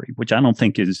story, which I don't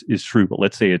think is true, but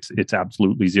let's say it's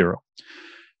absolutely zero.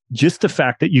 Just the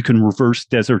fact that you can reverse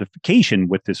desertification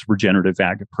with this regenerative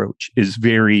ag approach is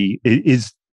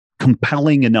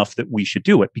compelling enough that we should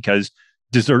do it, because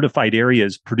desertified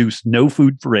areas produce no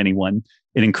food for anyone.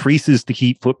 It increases the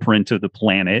heat footprint of the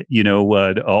planet.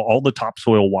 All the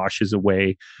topsoil washes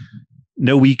away.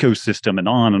 No ecosystem, and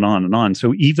on and on and on.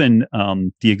 So even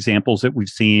the examples that we've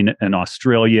seen in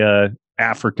Australia,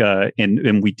 Africa,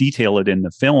 and we detail it in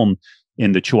the film,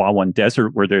 in the Chihuahuan Desert,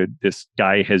 where this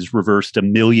guy has reversed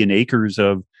 1 million acres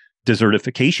of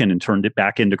desertification and turned it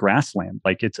back into grassland.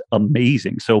 Like, it's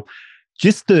amazing. So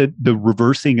just the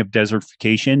reversing of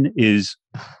desertification is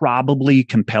probably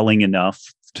compelling enough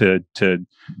to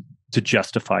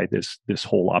justify this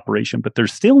whole operation. But there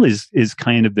still is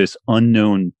kind of this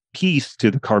unknown piece to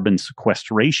the carbon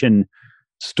sequestration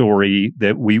story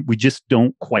that we just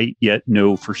don't quite yet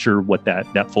know for sure what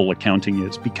that full accounting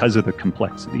is, because of the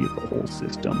complexity of the whole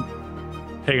system.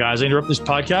 Hey guys, I interrupt this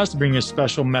podcast to bring you a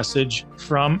special message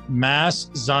from Mass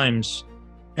Zymes.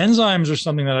 Enzymes are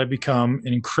something that I've become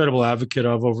an incredible advocate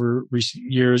of over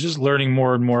recent years, just learning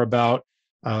more and more about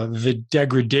the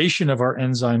degradation of our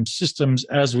enzyme systems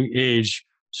as we age.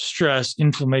 Stress,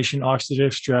 inflammation,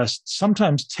 oxidative stress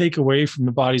sometimes take away from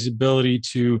the body's ability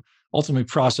to ultimately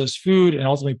process food and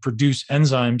ultimately produce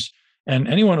enzymes. And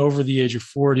anyone over the age of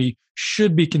 40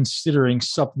 should be considering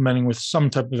supplementing with some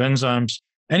type of enzymes.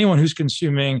 Anyone who's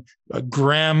consuming a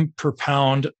gram per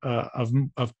pound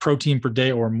of protein per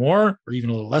day or more, or even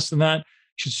a little less than that,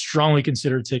 should strongly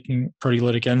consider taking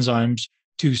proteolytic enzymes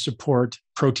to support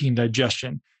protein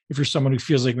digestion. If you're someone who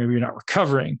feels like maybe you're not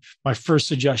recovering, my first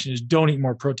suggestion is don't eat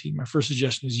more protein. My first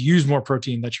suggestion is use more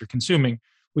protein that you're consuming.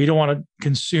 We don't want to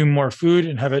consume more food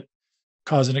and have it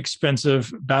cause an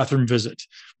expensive bathroom visit.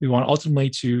 We want ultimately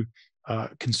to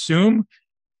consume,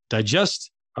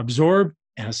 digest, absorb,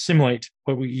 and assimilate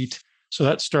what we eat. So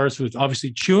that starts with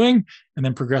obviously chewing, and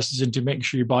then progresses into making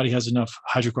sure your body has enough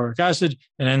hydrochloric acid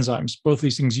and enzymes. Both of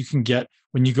these things you can get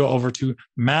when you go over to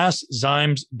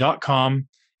masszymes.com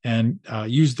and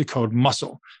use the code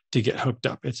MUSCLE to get hooked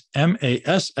up. It's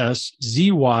MASSZYMES,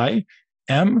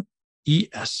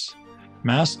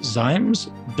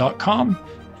 masszymes.com,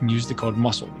 and use the code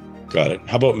MUSCLE. Got it.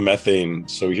 How about methane?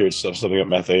 So we hear something about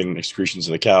methane excretions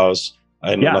in the cows.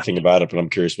 I know nothing about it, but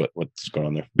I'm curious what's going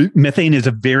on there. Methane is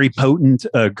a very potent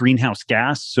greenhouse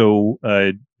gas. So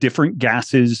different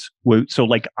gases, so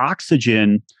like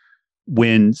oxygen,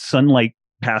 when sunlight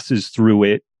passes through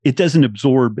it, it doesn't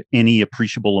absorb any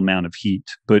appreciable amount of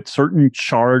heat. But certain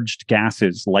charged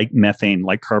gases like methane,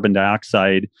 like carbon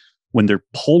dioxide, when they're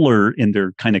polar in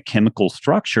their kind of chemical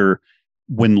structure,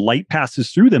 when light passes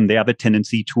through them, they have a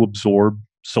tendency to absorb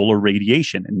solar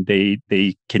radiation, and they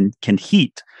can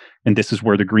heat. And this is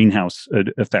where the greenhouse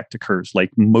effect occurs. Like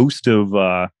most of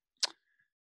a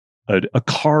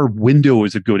car window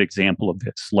is a good example of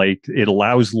this. Like, it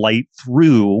allows light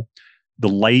through, the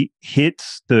light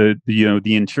hits the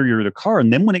interior of the car,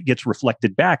 and then when it gets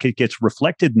reflected back, it gets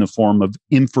reflected in the form of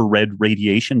infrared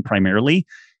radiation primarily.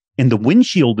 And the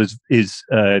windshield is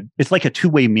it's like a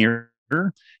two-way mirror.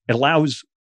 It allows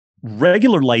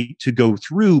regular light to go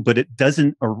through, but it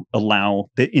doesn't allow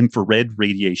the infrared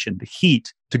radiation, the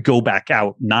heat, to go back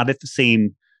out, not at the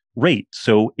same rate.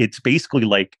 So it's basically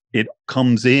like it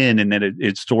comes in and then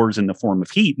it stores in the form of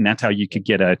heat. And that's how you could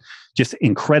get a just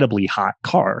incredibly hot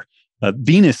car.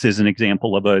 Venus is an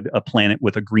example of a planet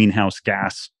with a greenhouse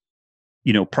gas,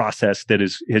 process that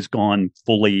has gone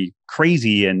fully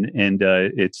crazy, and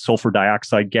it's sulfur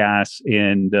dioxide gas,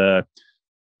 and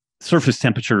surface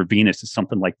temperature of Venus is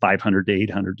something like 500 to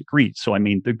 800 degrees. So, I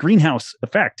mean, the greenhouse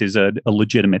effect is a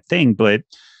legitimate thing, but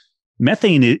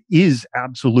methane is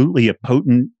absolutely a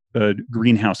potent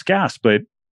greenhouse gas. But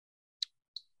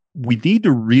we need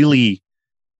to really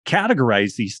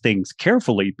categorize these things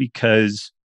carefully,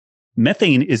 because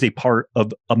methane is a part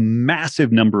of a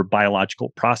massive number of biological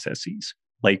processes.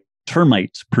 Like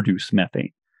termites produce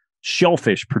methane,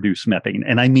 shellfish produce methane,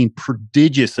 and I mean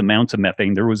prodigious amounts of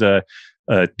methane. There was a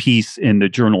piece in the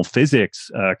journal Physics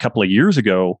a couple of years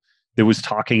ago that was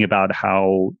talking about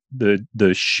how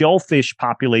the shellfish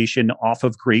population off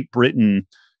of Great Britain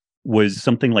was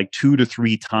something like 2 to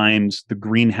 3 times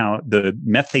the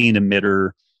methane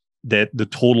emitter that the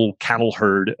total cattle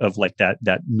herd of like that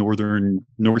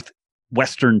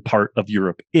northwestern part of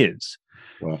Europe is.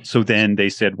 Wow. So then they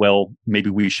said, well,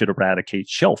 maybe we should eradicate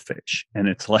shellfish. And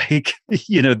it's like,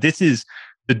 this is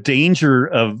the danger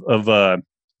of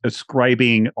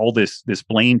ascribing all this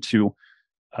blame to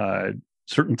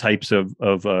certain types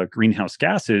of greenhouse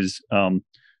gases.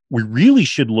 We really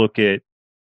should look at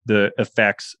the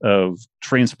effects of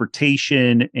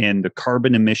transportation and the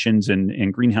carbon emissions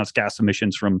and greenhouse gas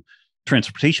emissions from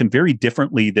transportation very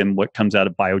differently than what comes out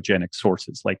of biogenic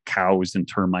sources like cows and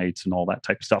termites and all that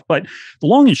type of stuff. But the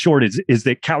long and short is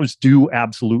that cows do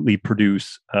absolutely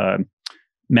produce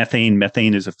methane.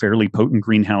 Methane is a fairly potent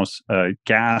greenhouse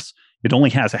gas. It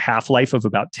only has a half-life of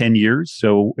about 10 years.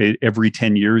 So every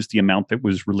 10 years, the amount that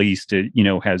was released,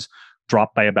 has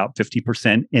dropped by about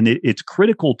 50%. And it's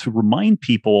critical to remind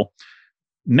people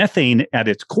methane at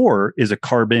its core is a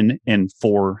carbon and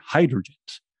 4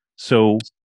 hydrogens. So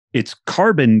it's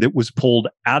carbon that was pulled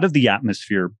out of the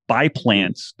atmosphere by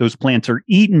plants. Those plants are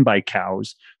eaten by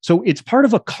cows. So it's part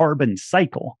of a carbon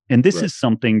cycle. And this is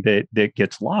something that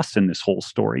gets lost in this whole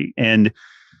story. And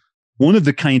one of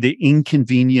the kind of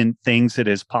inconvenient things that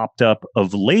has popped up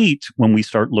of late when we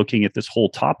start looking at this whole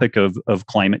topic of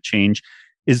climate change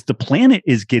is the planet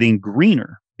is getting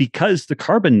greener because the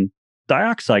carbon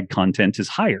dioxide content is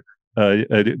higher.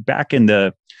 Back in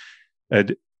the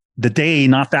day,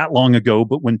 not that long ago,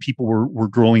 but when people were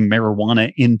growing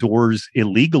marijuana indoors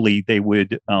illegally, they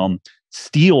would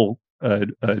steal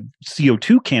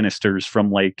CO2 canisters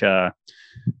from like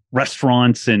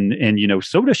restaurants and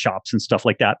soda shops and stuff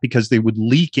like that, because they would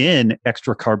leak in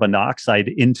extra carbon dioxide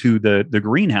into the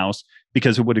greenhouse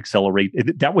because it would accelerate.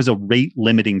 That was a rate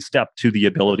limiting step to the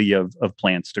ability of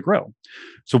plants to grow.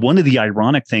 So one of the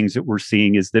ironic things that we're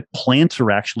seeing is that plants are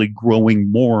actually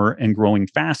growing more and growing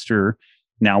faster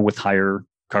now with higher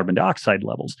carbon dioxide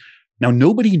levels. Now,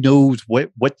 nobody knows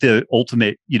what the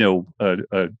ultimate,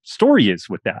 story is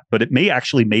with that, but it may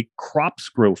actually make crops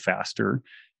grow faster.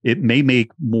 It may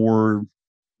make more,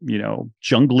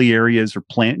 jungly areas or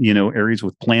areas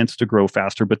with plants to grow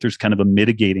faster, but there's kind of a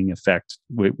mitigating effect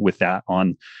with that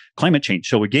on climate change.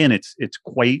 So again, it's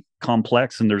quite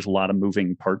complex, and there's a lot of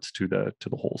moving parts to the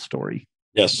whole story.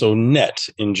 Yeah. So net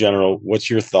in general,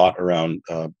 what's your thought around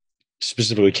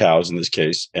specifically cows in this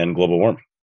case and global warming?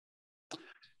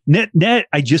 Net,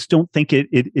 I just don't think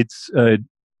it's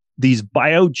these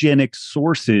biogenic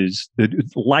sources,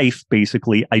 life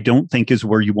basically, I don't think is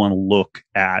where you want to look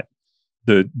at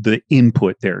the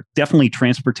input there. Definitely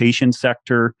transportation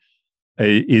sector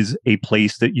is a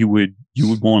place that you would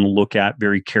want to look at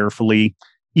very carefully.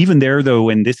 Even there though,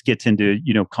 and this gets into,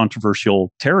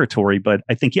 controversial territory, but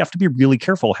I think you have to be really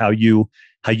careful how you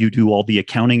do all the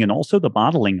accounting and also the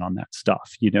modeling on that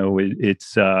stuff.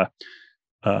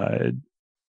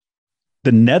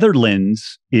 The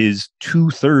Netherlands is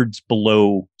 2/3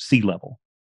 below sea level,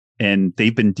 and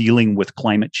they've been dealing with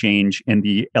climate change and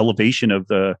the elevation of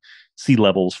the sea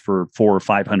levels for 400 or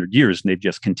 500 years, and they've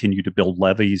just continued to build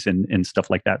levees and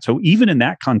stuff like that. So even in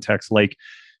that context,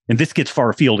 and this gets far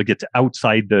afield, it gets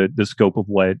outside the scope of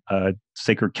what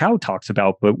Sacred Cow talks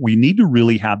about, but we need to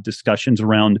really have discussions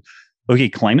around, okay,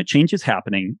 climate change is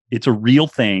happening. It's a real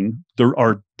thing. There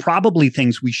are probably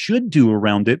things we should do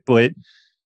around it, but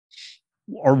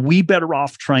are we better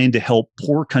off trying to help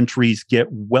poor countries get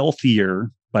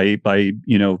wealthier by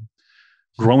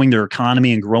growing their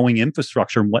economy and growing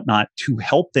infrastructure and whatnot to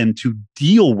help them to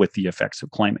deal with the effects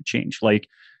of climate change? Like,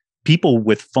 people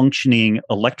with functioning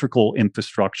electrical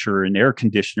infrastructure and air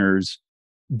conditioners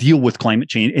deal with climate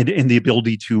change, and the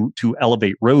ability to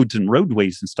elevate roads and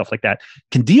roadways and stuff like that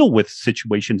can deal with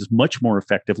situations much more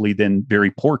effectively than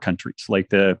very poor countries.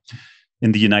 Like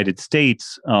in the United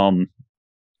States,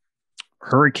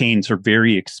 hurricanes are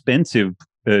very expensive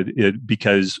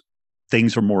because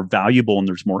things are more valuable and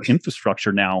there's more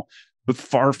infrastructure now, but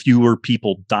far fewer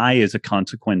people die as a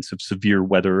consequence of severe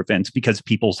weather events because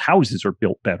people's houses are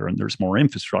built better and there's more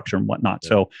infrastructure and whatnot. Yeah.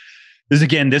 So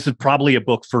this is probably a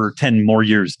book for 10 more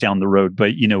years down the road,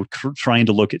 but, trying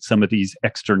to look at some of these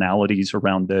externalities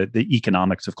around the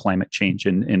economics of climate change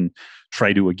and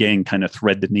try to, again, kind of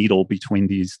thread the needle between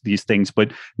these things.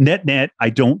 But net, I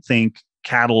don't think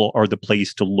cattle are the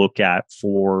place to look at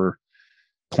for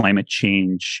climate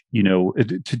change,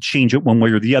 to change it one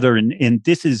way or the other.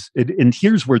 And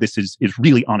here's where this is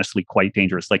really honestly quite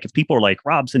dangerous. Like, if people are like,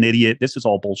 Robb's an idiot, this is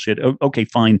all bullshit. Okay,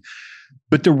 fine.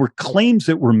 But there were claims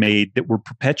that were made that were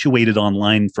perpetuated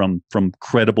online from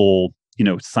credible,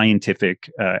 scientific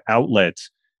outlets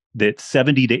that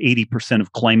 70 to 80%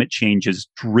 of climate change is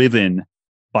driven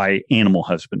by animal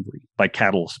husbandry, by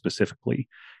cattle specifically.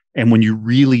 And when you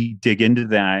really dig into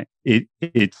that,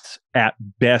 it's at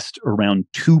best around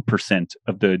 2%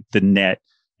 of the net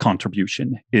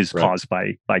contribution is caused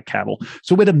by cattle.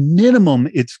 So at a minimum,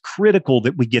 it's critical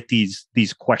that we get these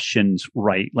questions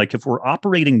right. Like, if we're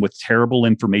operating with terrible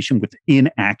information, with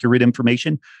inaccurate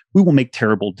information, we will make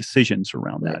terrible decisions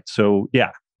around that. So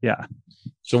yeah.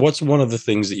 So what's one of the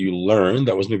things that you learned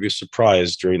that was maybe a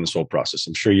surprise during this whole process?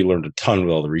 I'm sure you learned a ton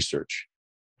with all the research.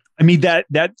 I mean, that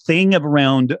thing of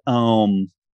around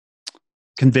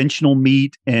conventional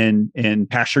meat and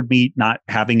pastured meat not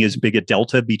having as big a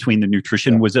delta between the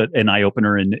nutrition was an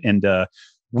eye-opener. And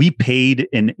we paid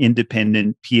an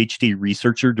independent PhD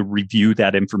researcher to review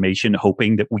that information,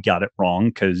 hoping that we got it wrong,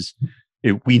 because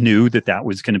we knew that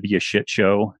was going to be a shit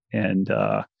show. And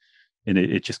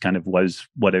it just kind of was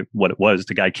what it was.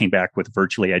 The guy came back with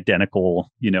virtually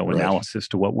identical, analysis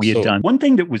to what we had done. One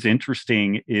thing that was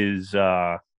interesting is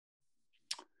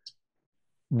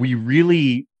we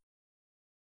really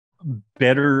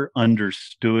better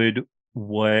understood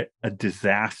what a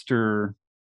disaster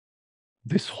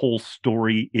this whole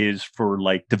story is for,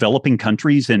 like, developing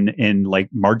countries and like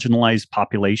marginalized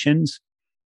populations.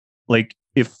 Like,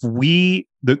 if the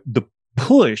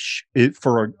push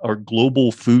for our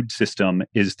global food system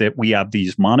is that we have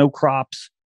these monocrops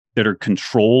that are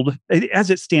controlled. As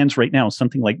it stands right now,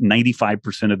 something like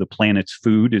 95% of the planet's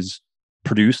food is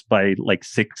produced by like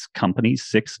 9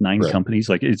 companies.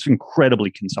 Like, it's incredibly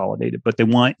consolidated, but they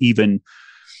want even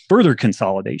further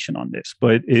consolidation on this.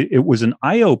 But it was an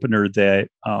eye-opener that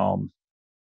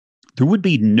there would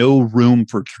be no room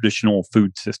for traditional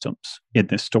food systems in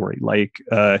this story. Like,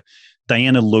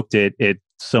 Diana looked at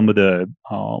some of the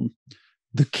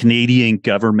Canadian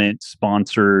government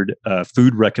sponsored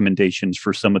food recommendations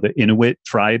for some of the Inuit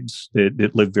tribes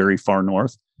that live very far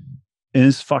north. And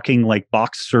it's fucking like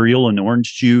boxed cereal and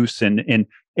orange juice. And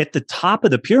at the top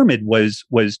of the pyramid was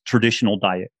traditional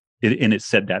diet. It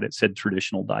said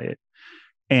traditional diet.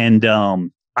 And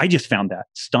I just found that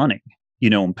stunning,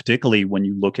 and particularly when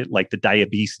you look at like the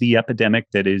diabetes epidemic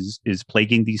that is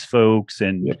plaguing these folks.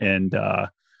 And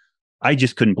I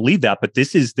just couldn't believe that. But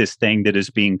this is this thing that is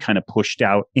being kind of pushed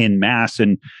out en masse.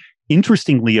 And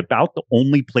interestingly, about the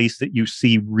only place that you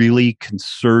see really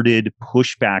concerted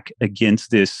pushback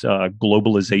against this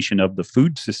globalization of the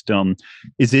food system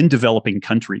is in developing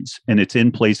countries. And it's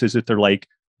in places that they're like,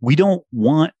 we don't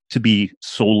want to be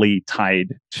solely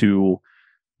tied to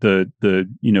the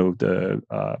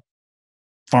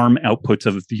farm outputs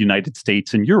of the United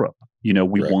States and Europe. We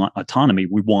want autonomy.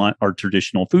 We want our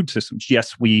traditional food systems.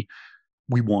 Yes, we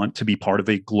want to be part of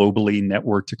a globally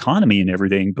networked economy and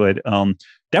everything. But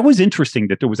that was interesting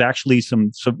that there was actually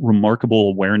some remarkable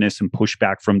awareness and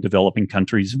pushback from developing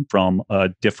countries and from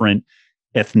different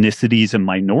ethnicities and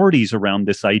minorities around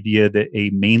this idea that a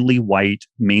mainly white,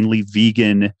 mainly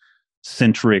vegan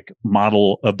centric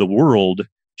model of the world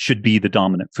should be the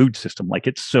dominant food system. Like,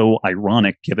 it's so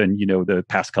ironic given, the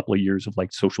past couple of years of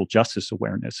like social justice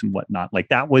awareness and whatnot. Like,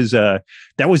 that was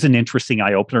an interesting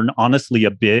eye opener, and honestly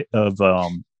a bit of a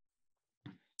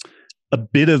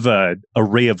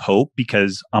ray of hope,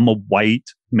 because I'm a white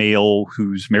male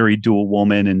who's married to a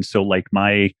woman. And so like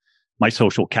my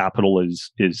social capital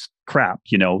is crap,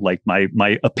 like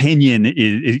my opinion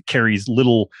it carries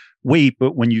little weight.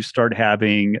 But when you start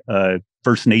having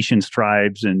First Nations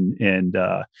tribes and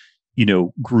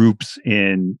groups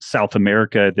in South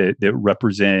America that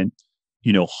represent,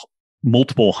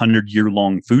 multiple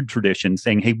 100-year-long food traditions,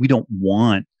 saying, hey, we don't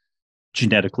want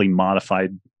genetically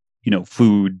modified,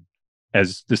 food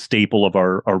as the staple of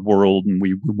our world, and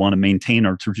we want to maintain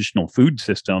our traditional food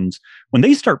systems. When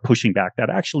they start pushing back, that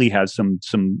actually has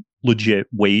some legit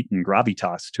weight and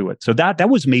gravitas to it. So that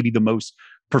was maybe the most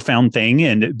profound thing,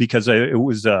 and because it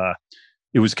was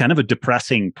kind of a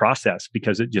depressing process,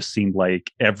 because it just seemed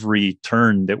like every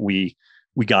turn that we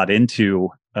got into,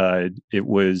 it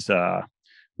was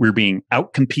we were being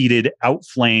outcompeted,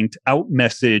 outflanked,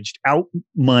 outmessaged,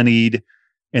 outmoneyed.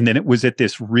 And then it was at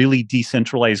this really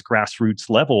decentralized grassroots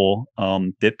level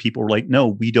that people were like, no,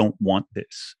 we don't want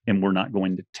this, and we're not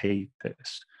going to take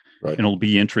this. Right. And it'll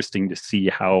be interesting to see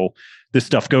how this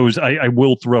stuff goes. I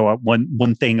will throw out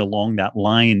one thing along that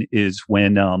line is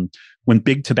when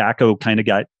big tobacco kind of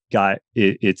got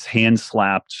its hand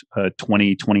slapped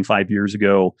 25 years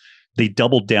ago, they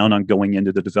doubled down on going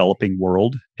into the developing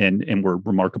world and were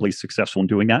remarkably successful in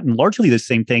doing that. And largely the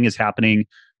same thing is happening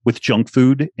with junk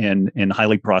food and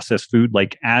highly processed food.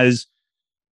 Like, as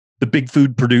the big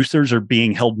food producers are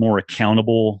being held more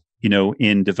accountable,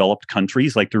 in developed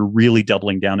countries, like they're really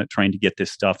doubling down at trying to get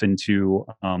this stuff into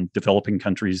developing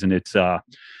countries. And it's the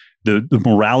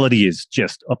morality is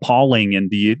just appalling,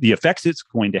 and the effects it's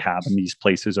going to have in these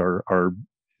places are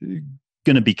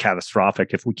going to be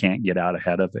catastrophic if we can't get out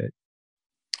ahead of it.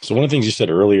 So one of the things you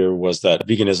said earlier was that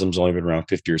veganism's only been around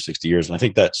 50 or 60 years. And I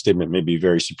think that statement may be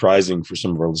very surprising for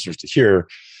some of our listeners to hear.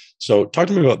 So talk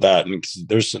to me about that. And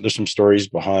there's some stories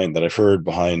behind that I've heard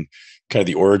behind kind of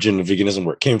the origin of veganism,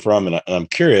 where it came from. And I'm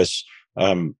curious,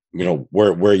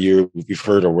 where you've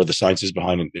heard, or where the science is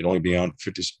behind it only being on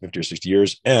 50 or 60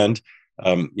 years. And,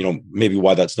 maybe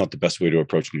why that's not the best way to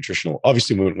approach nutritional.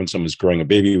 Obviously, when someone's growing a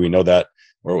baby, we know that,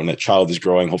 or when a child is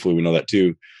growing, hopefully we know that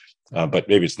too. But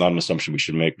maybe it's not an assumption we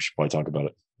should make. We should probably talk about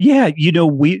it. Yeah,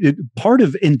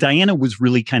 and Diana was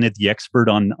really kind of the expert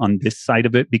on this side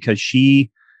of it, because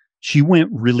she went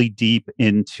really deep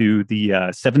into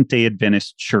the Seventh-day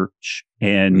Adventist Church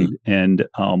and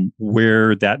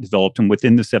where that developed. And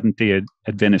within the Seventh-day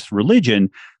Adventist religion,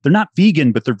 they're not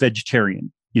vegan, but they're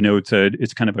vegetarian.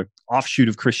 It's kind of an offshoot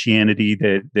of Christianity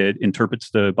that interprets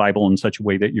the Bible in such a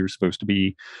way that you're supposed to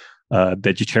be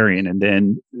vegetarian. And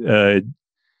then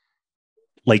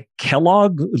like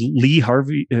Kellogg, Lee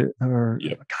Harvey,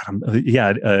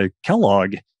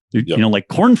 Kellogg, like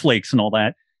cornflakes and all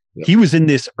that. Yep. He was in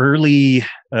this early,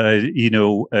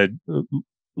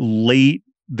 late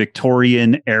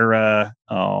Victorian era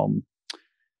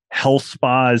health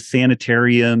spas,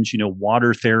 sanitariums,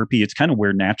 water therapy. It's kind of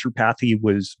where naturopathy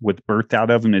was birthed out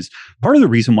of, and is part of the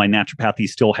reason why naturopathy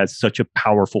still has such a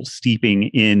powerful steeping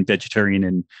in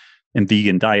vegetarian and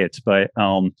vegan diets. But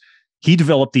he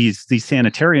developed these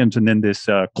sanitariums and then this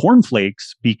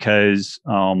cornflakes because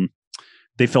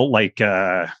they felt like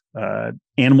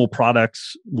animal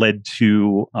products led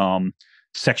to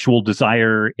sexual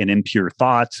desire and impure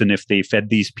thoughts. And if they fed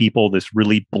these people this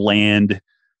really bland,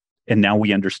 and now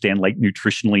we understand, like,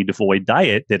 nutritionally devoid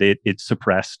diet, that it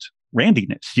suppressed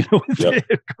randiness, yep.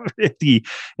 At the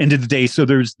end of the day. So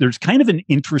there's kind of an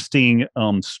interesting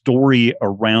story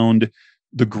around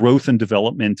the growth and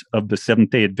development of the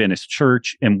Seventh-day Adventist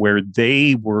Church, and where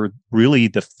they were really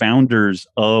the founders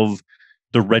of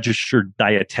the registered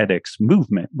dietetics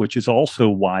movement, which is also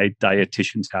why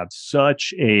dietitians have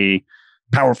such a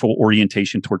powerful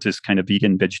orientation towards this kind of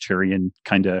vegan, vegetarian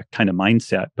kind of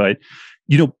mindset. But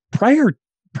prior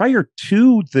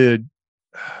to the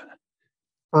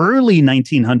early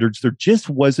 1900s, there just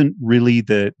wasn't really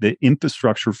the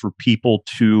infrastructure for people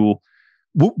to.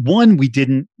 One, we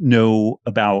didn't know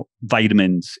about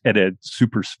vitamins at a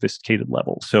super sophisticated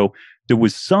level. So there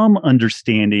was some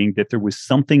understanding that there was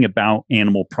something about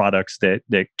animal products that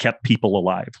kept people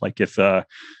alive. Like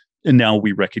and now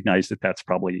we recognize that that's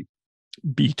probably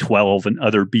B12 and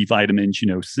other B vitamins,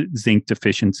 zinc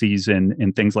deficiencies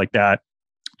and things like that.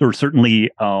 There are certainly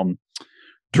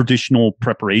traditional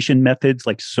preparation methods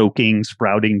like soaking,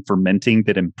 sprouting, fermenting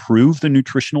that improve the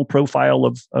nutritional profile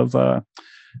of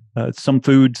some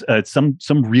foods.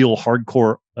 Some real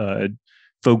hardcore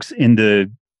folks in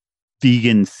the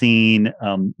vegan scene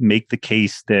make the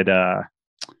case that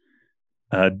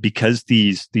because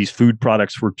these food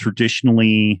products were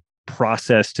traditionally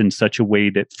processed in such a way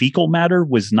that fecal matter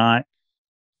was not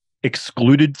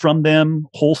excluded from them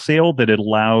wholesale, that it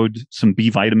allowed some B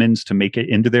vitamins to make it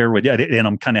into there. And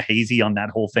I'm kind of hazy on that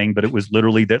whole thing, but it was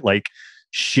literally that, like,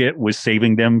 shit was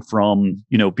saving them from,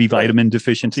 B vitamin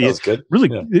deficiency. Sounds good. Really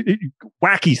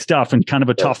wacky stuff, and kind of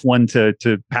a tough one to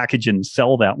package and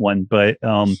sell that one. But,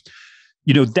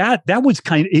 that was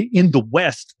kind of in the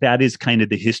West, that is kind of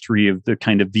the history of the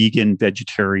kind of vegan,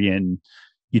 vegetarian,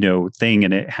 thing.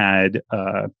 And it had,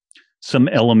 some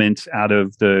elements out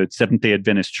of the Seventh-day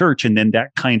Adventist church. And then there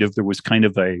was kind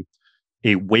of a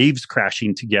waves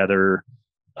crashing together,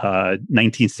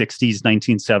 1960s,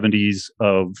 1970s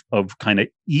of kind of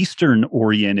Eastern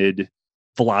oriented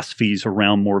philosophies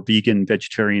around more vegan,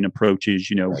 vegetarian approaches,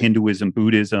 Hinduism,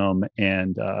 Buddhism,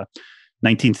 and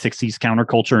 1960s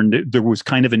counterculture. And there was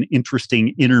kind of an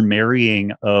interesting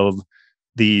intermarrying of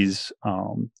these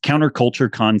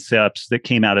counterculture concepts that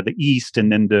came out of the East,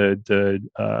 and then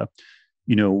the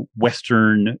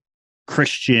Western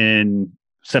Christian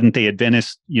Seventh-day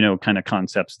Adventist, kind of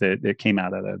concepts that came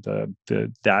out of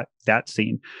that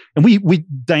scene. And we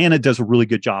Diana does a really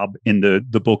good job in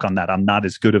the book on that. I'm not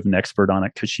as good of an expert on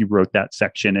it because she wrote that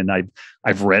section, and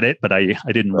I've read it, but I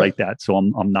didn't write that, so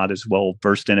I'm not as well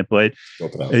versed in it. But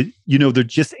they're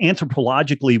just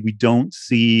anthropologically, we don't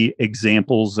see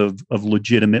examples of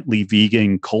legitimately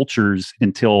vegan cultures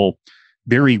until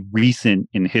very recent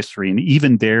in history, and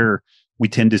even there, we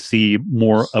tend to see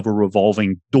more of a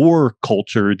revolving door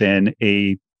culture than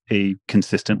a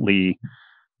consistently,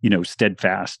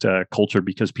 steadfast culture,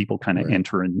 because people kind of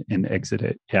enter and exit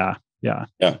it. Yeah.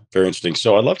 Very interesting.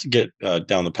 So I'd love to get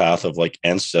down the path of like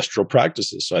ancestral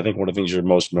practices. So I think one of the things you're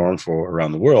most known for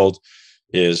around the world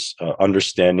is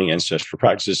understanding ancestral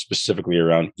practices, specifically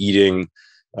around eating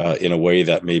in a way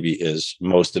that maybe is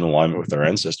most in alignment with our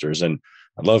ancestors. And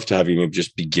I'd love to have you maybe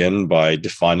just begin by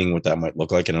defining what that might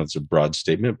look like. I know it's a broad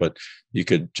statement, but you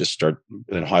could just start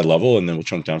at a high level, and then we'll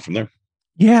chunk down from there.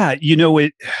 Yeah,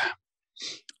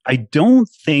 I don't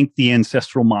think the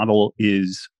ancestral model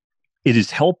is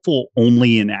helpful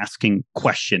only in asking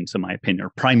questions, in my opinion,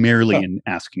 or primarily in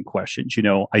asking questions.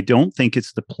 I don't think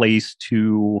it's the place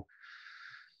to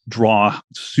draw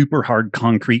super hard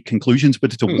concrete conclusions,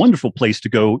 but it's a wonderful place to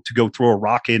go throw a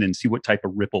rock in and see what type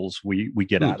of ripples we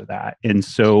get out of that. And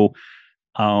so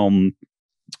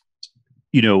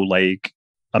like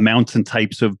amounts and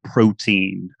types of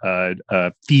protein,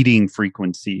 feeding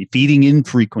frequency, feeding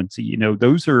infrequency,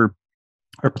 those are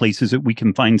places that we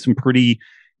can find some pretty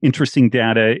interesting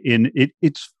data in.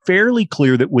 It's fairly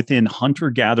clear that within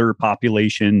hunter-gatherer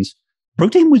populations,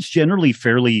 protein was generally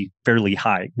fairly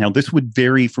high. Now, this would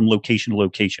vary from location to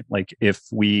location. Like if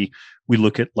we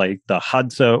look at like the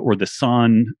Hadza or the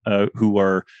San, who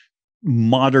are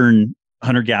modern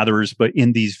hunter-gatherers, but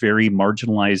in these very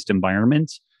marginalized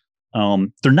environments,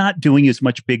 they're not doing as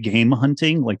much big game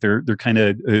hunting. Like they're kind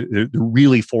of they're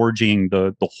really foraging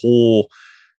the whole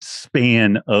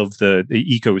span of the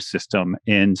ecosystem.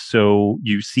 And so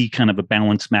you see kind of a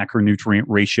balanced macronutrient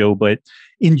ratio, but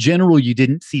in general, you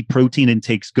didn't see protein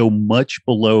intakes go much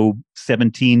below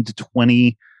 17 to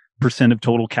 20% of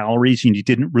total calories. And you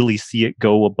didn't really see it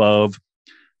go above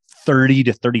 30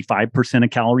 to 35% of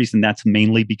calories. And that's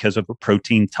mainly because of a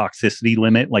protein toxicity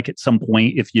limit. Like at some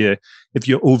point, if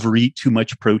you overeat too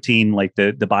much protein, like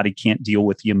the body can't deal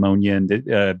with the ammonia, and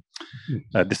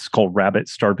this is called rabbit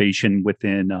starvation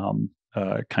within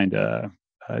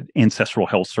ancestral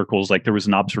health circles. Like there was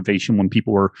an observation when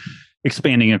people were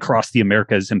expanding across the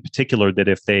Americas in particular, that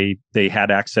if they had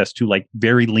access to like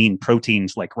very lean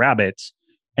proteins like rabbits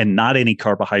and not any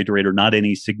carbohydrate or not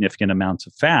any significant amounts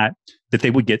of fat, that they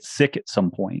would get sick at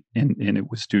some point. And it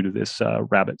was due to this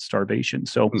rabbit starvation.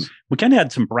 So we kind of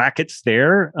had some brackets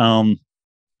there.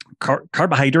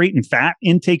 Carbohydrate and fat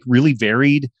intake really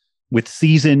varied with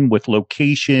season, with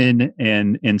location.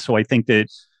 And so I think that,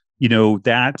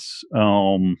 that's,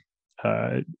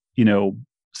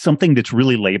 something that's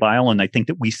really labile. And I think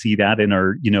that we see that in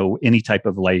our, any type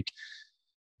of like,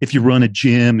 if you run a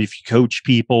gym, if you coach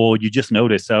people, you just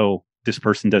notice, this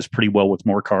person does pretty well with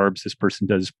more carbs. This person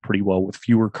does pretty well with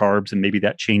fewer carbs. And maybe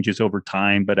that changes over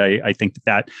time. But I think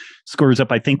that scores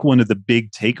up. I think one of the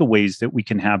big takeaways that we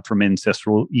can have from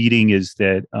ancestral eating is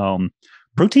that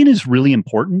protein is really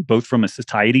important, both from a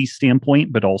satiety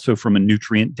standpoint, but also from a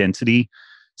nutrient density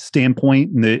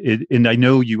standpoint. And I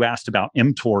know you asked about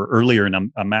mTOR earlier,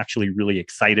 and I'm actually really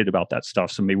excited about that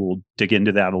stuff. So maybe we'll dig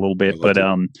into that a little bit. But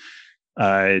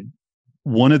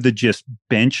one of the just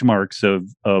benchmarks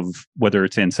of whether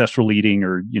it's ancestral eating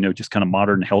or, just kind of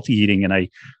modern healthy eating. And I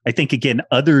think, again,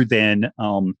 other than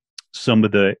some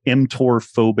of the mTOR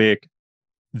phobic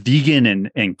vegan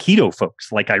and keto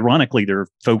folks, like ironically, there are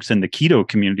folks in the keto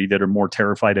community that are more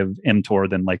terrified of mTOR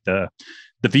than like the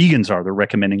vegans are. They're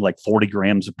recommending like 40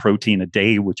 grams of protein a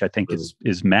day, which I think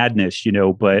is madness,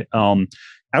 but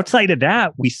outside of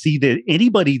that, we see that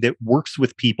anybody that works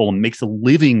with people and makes a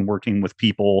living working with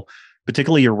people,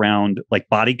 particularly around like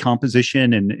body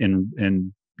composition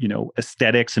and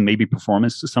aesthetics and maybe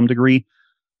performance to some degree,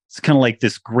 it's kind of like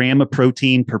this gram of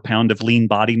protein per pound of lean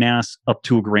body mass up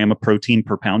to a gram of protein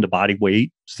per pound of body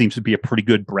weight seems to be a pretty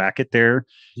good bracket there.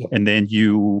 Yep. And then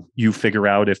you figure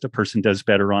out if the person does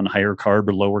better on higher carb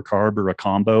or lower carb or a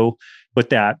combo. But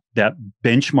that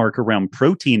benchmark around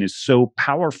protein is so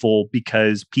powerful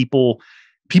because people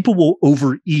will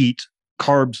overeat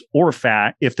carbs or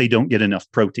fat if they don't get enough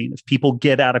protein. If people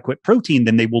get adequate protein,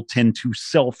 then they will tend to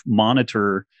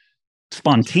self-monitor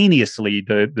spontaneously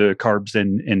the carbs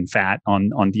and fat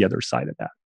on the other side of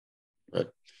that. Right.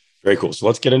 Very cool. So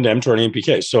let's get into mTOR and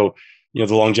AMPK. So, the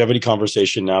longevity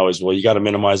conversation now is, well, you got to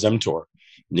minimize mTOR.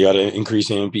 You got to increase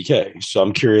AMPK. So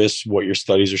I'm curious what your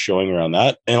studies are showing around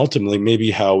that, and ultimately maybe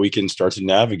how we can start to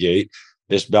navigate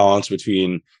this balance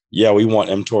between, we want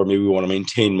mTOR, maybe we want to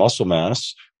maintain muscle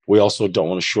mass. We also don't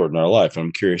want to shorten our life.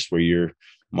 I'm curious where your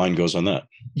mind goes on that.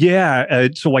 Yeah.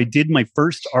 So I did my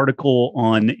first article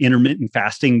on intermittent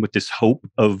fasting with this hope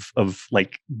of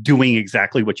like doing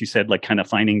exactly what you said, like kind of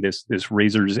finding this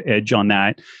razor's edge on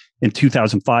that in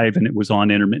 2005. And it was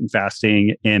on intermittent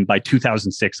fasting. And by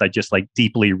 2006, I just like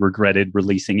deeply regretted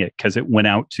releasing it because it went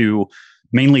out to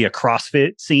mainly a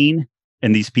CrossFit scene.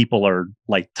 And these people are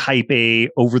like type A,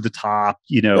 over the top,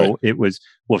 right. It was,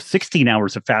 16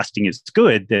 hours of fasting is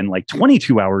good. Then like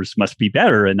 22 hours must be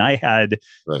better. And I had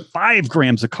 5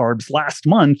 grams of carbs last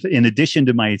month, in addition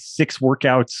to my 6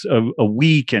 workouts a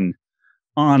week and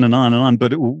on and on and on.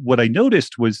 But what I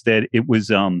noticed was that it was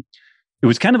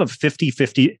kind of a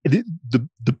 50-50.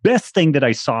 The best thing that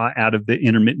I saw out of the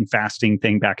intermittent fasting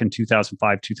thing back in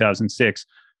 2005, 2006,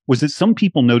 was that some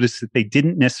people noticed that they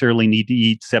didn't necessarily need to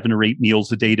eat 7 or 8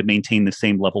 meals a day to maintain the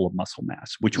same level of muscle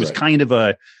mass, which was kind of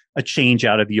a change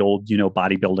out of the old,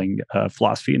 bodybuilding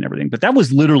philosophy and everything. But that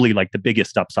was literally like the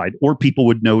biggest upside. Or people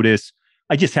would notice,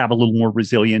 I just have a little more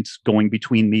resilience going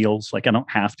between meals. Like I don't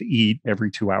have to eat every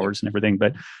 2 hours and everything.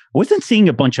 But I wasn't seeing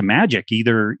a bunch of magic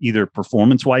either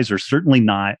performance-wise or certainly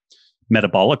not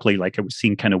metabolically. Like I was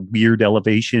seeing kind of weird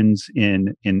elevations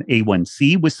in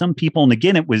A1C with some people. And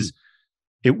again, it was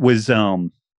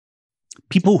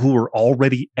people who were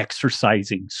already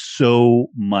exercising so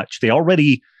much. They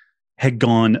already had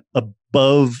gone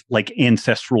above like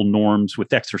ancestral norms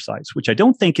with exercise, which I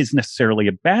don't think is necessarily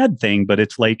a bad thing, but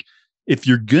it's like, if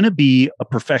you're going to be a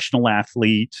professional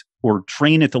athlete or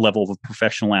train at the level of a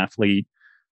professional athlete,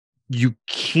 you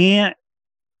can't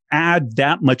add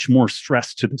that much more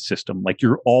stress to the system. Like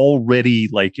you're already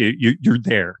like, you're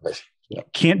there. Yeah.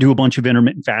 Can't do a bunch of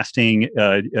intermittent fasting.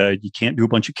 You can't do a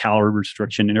bunch of calorie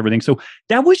restriction and everything. So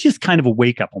that was just kind of a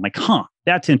wake up. I'm like,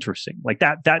 that's interesting. Like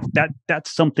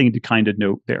that's something to kind of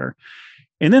note there.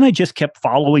 And then I just kept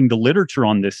following the literature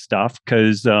on this stuff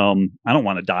because I don't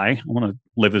want to die. I want to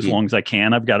live as long as I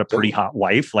can. I've got a pretty hot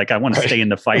wife. Like I want to stay in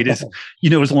the fight as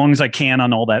long as I can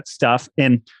on all that stuff.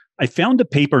 And I found a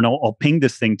paper, and I'll ping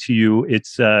this thing to you.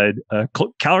 It's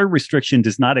calorie restriction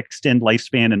does not extend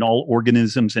lifespan in all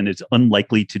organisms, and it's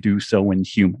unlikely to do so in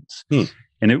humans.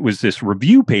 And it was this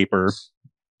review paper,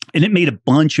 and it made a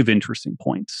bunch of interesting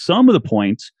points. Some of the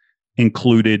points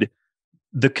included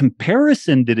the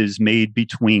comparison that is made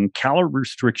between calorie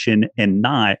restriction and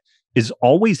not is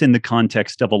always in the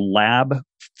context of a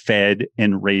lab-fed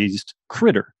and raised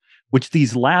critter, which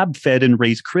these lab-fed and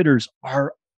raised critters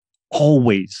are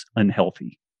always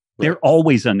unhealthy. They're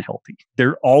always unhealthy.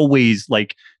 They're always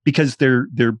like, because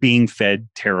they're being fed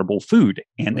terrible food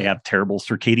and they have terrible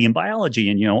circadian biology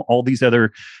and all these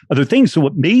other things. So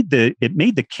it made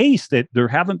the case that there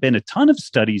haven't been a ton of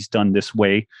studies done this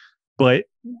way, but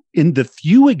in the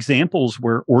few examples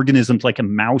where organisms like a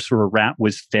mouse or a rat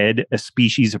was fed a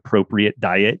species appropriate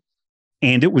diet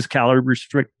and it was calorie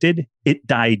restricted, it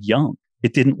died young.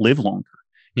 It didn't live longer.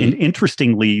 And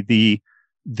interestingly,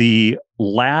 the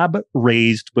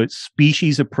lab-raised but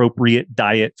species-appropriate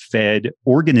diet-fed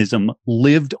organism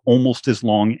lived almost as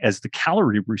long as the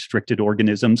calorie-restricted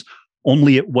organisms,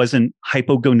 only it wasn't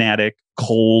hypogonadic,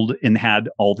 cold, and had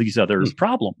all these other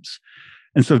problems.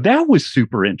 And so that was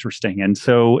super interesting. And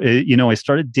so, I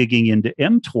started digging into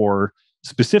mTOR,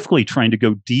 specifically trying to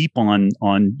go deep on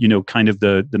kind of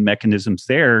the mechanisms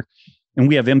there. And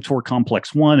we have mTOR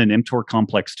complex 1 and mTOR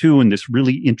complex 2, and this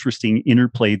really interesting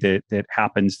interplay that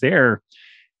happens there.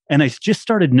 And I just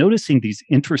started noticing these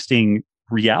interesting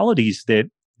realities that,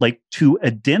 like, to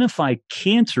identify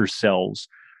cancer cells,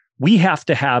 we have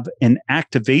to have an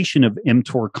activation of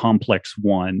mTOR complex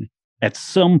 1 at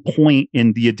some point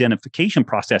in the identification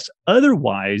process.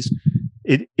 Otherwise,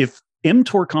 if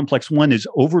mTOR complex 1 is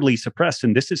overly suppressed,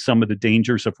 and this is some of the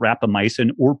dangers of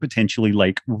rapamycin or potentially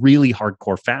like really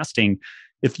hardcore fasting.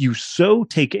 If you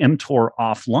take mTOR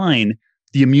offline,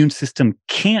 the immune system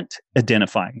can't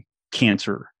identify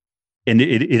cancer, and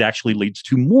it actually leads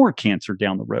to more cancer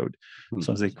down the road.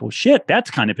 So I was like, well, shit,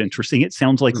 that's kind of interesting. It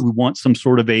sounds like we want some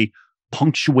sort of a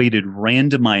punctuated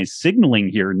randomized signaling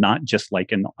here, not just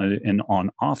like an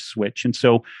on-off switch. And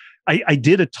so I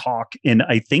did a talk, and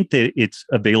I think that it's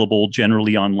available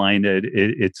generally online.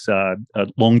 It's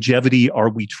Longevity, Are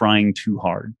We Trying Too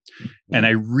Hard? And I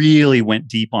really went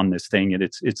deep on this thing, and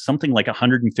it's something like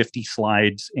 150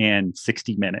 slides and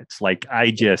 60 minutes. Like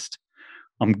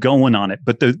I'm going on it.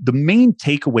 But the main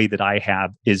takeaway that I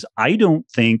have is I don't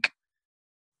think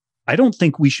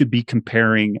we should be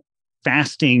comparing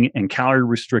fasting and calorie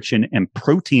restriction and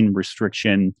protein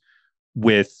restriction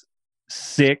with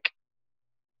sick,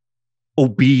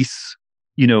 obese,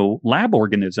 lab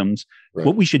organisms. Right.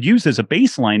 What we should use as a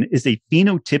baseline is a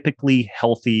phenotypically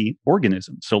healthy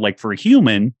organism. So like for a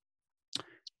human,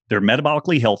 they're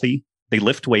metabolically healthy, they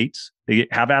lift weights, they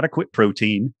have adequate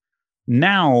protein.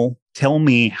 Now tell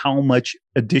me how much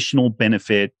additional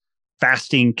benefit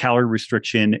fasting, calorie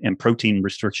restriction, and protein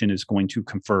restriction is going to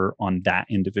confer on that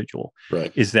individual.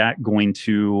 Right. Is that going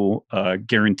to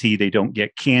guarantee they don't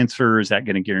get cancer? Is that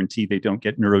going to guarantee they don't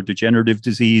get neurodegenerative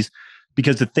disease?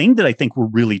 Because the thing that I think we're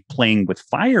really playing with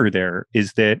fire there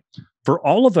is that for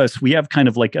all of us, we have kind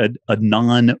of like a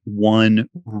non-one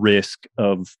risk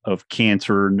of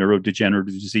cancer, neurodegenerative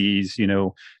disease,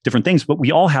 different things, but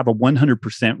we all have a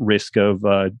 100% risk of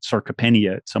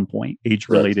sarcopenia at some point,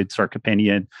 age-related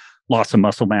sarcopenia, loss of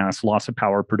muscle mass, loss of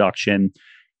power production.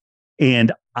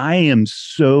 And I am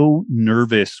so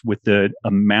nervous with the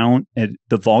amount,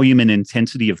 the volume and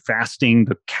intensity of fasting,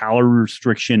 the calorie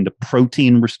restriction, the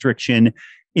protein restriction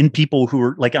in people who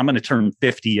are like, I'm going to turn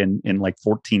 50 in like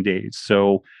 14 days.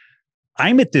 So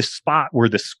I'm at this spot where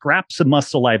the scraps of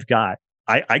muscle I've got,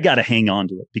 I got to hang on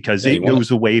to it because it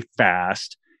goes away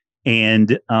fast.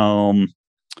 And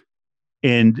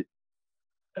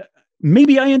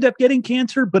maybe I end up getting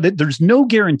cancer, but there's no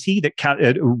guarantee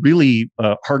that really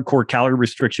hardcore calorie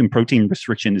restriction, protein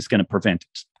restriction is going to prevent it.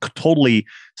 It's totally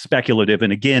speculative.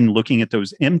 And again, looking at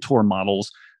those mTOR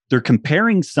models, they're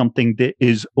comparing something that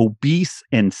is obese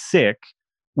and sick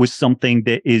with something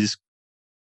that is,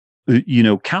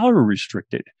 calorie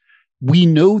restricted. We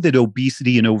know that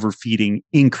obesity and overfeeding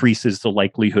increases the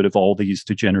likelihood of all these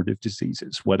degenerative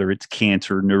diseases, whether it's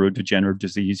cancer, neurodegenerative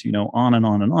disease, on and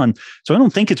on and on. So I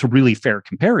don't think it's a really fair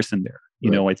comparison there.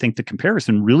 I think the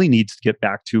comparison really needs to get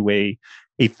back to a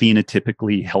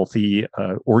phenotypically healthy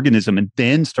organism and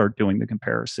then start doing the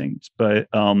comparisons. But,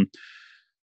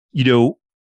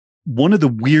 one of the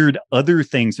weird other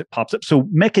things that pops up. So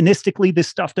mechanistically, this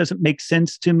stuff doesn't make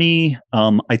sense to me.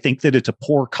 I think that it's a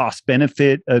poor cost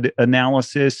benefit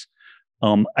analysis.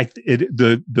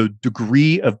 The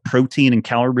degree of protein and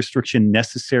calorie restriction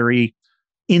necessary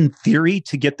in theory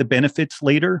to get the benefits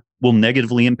later will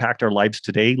negatively impact our lives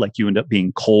today. Like you end up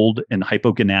being cold and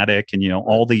hypogonadic and,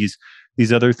 all these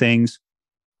other things.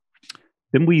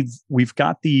 Then we've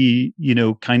got the,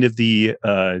 kind of the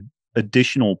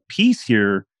additional piece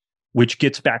here, which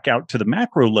gets back out to the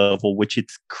macro level, which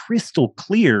it's crystal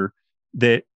clear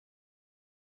that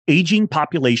aging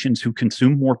populations who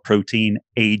consume more protein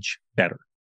age better.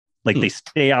 Like they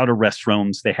stay out of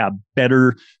restaurants, they have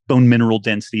better bone mineral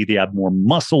density, they have more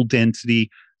muscle density.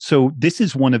 So this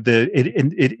is one of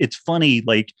it's funny,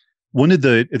 like one of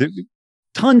the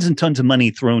tons and tons of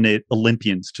money thrown at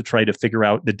Olympians to try to figure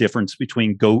out the difference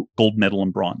between gold medal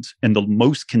and bronze. And the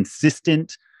most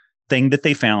consistent thing that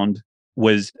they found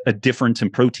was a difference in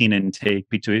protein intake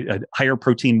between a higher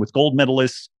protein with gold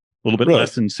medalists, a little bit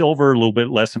less in silver, a little bit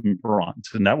less in bronze.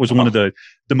 And that was one of the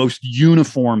most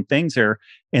uniform things there.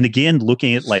 And again,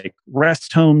 looking at like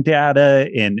rest home data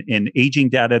and aging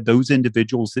data, those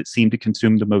individuals that seemed to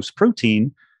consume the most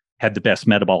protein had the best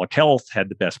metabolic health, had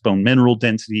the best bone mineral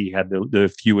density, had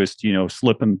the fewest,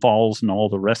 slip and falls and all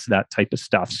the rest of that type of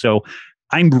stuff. So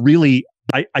I'm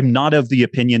not of the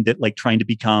opinion that like trying to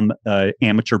become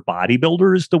amateur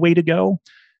bodybuilder is the way to go.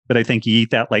 But I think you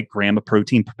eat that like gram of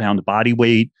protein per pound of body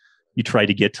weight. You try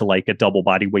to get to like a double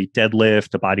body weight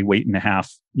deadlift, a body weight and a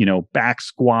half, back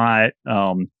squat,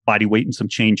 body weight and some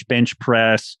change bench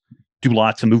press, do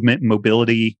lots of movement and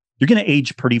mobility. You're going to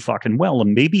age pretty fucking well.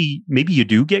 And maybe you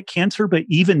do get cancer, but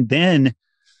even then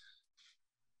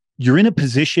you're in a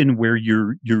position where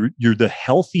you're the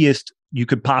healthiest you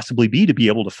could possibly be to be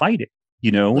able to fight it.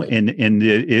 Right. And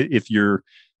if your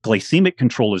glycemic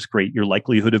control is great, your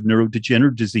likelihood of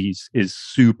neurodegenerative disease is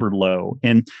super low.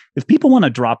 And if people want to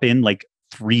drop in like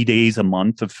 3 days a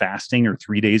month of fasting or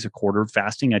 3 days a quarter of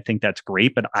fasting. I think that's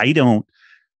great, but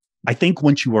I think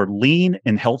once you are lean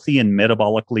and healthy and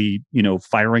metabolically,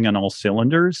 firing on all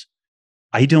cylinders,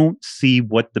 I don't see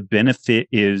what the benefit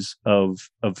is of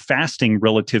fasting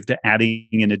relative to adding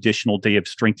an additional day of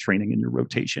strength training in your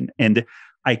rotation. And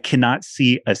I cannot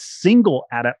see a single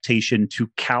adaptation to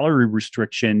calorie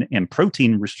restriction and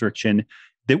protein restriction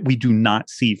that we do not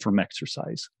see from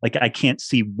exercise. Like, I can't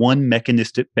see one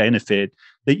mechanistic benefit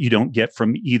that you don't get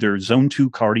from either zone 2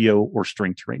 cardio or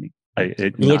strength training.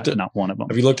 Not one of them.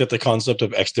 Have you looked at the concept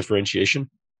of X differentiation?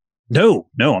 No,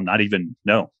 I'm not even.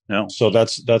 No. So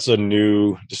that's a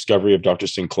new discovery of Dr.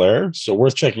 Sinclair. So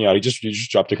worth checking out. He just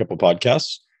dropped a couple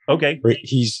podcasts. Okay.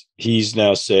 He's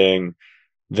now saying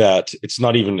that it's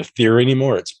not even a theory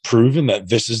anymore. It's proven that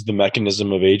this is the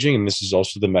mechanism of aging, and this is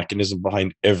also the mechanism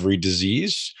behind every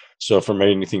disease. So from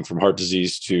anything from heart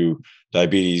disease to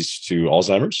diabetes to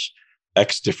Alzheimer's,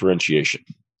 X differentiation.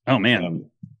 Oh man.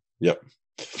 Yep.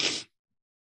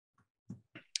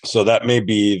 So that may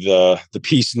be the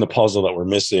piece in the puzzle that we're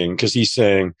missing, because he's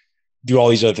saying, do all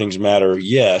these other things matter?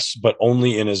 Yes, but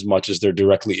only in as much as they're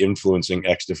directly influencing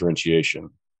X differentiation.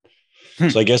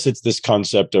 So I guess it's this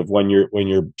concept of when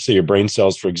you're say your brain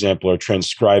cells, for example, are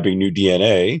transcribing new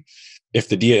DNA. If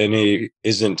the DNA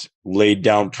isn't laid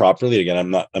down properly, again,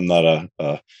 I'm not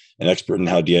an expert in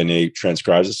how DNA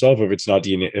transcribes itself. If it's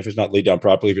not laid down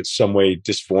properly, if it's some way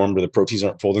disformed or the proteins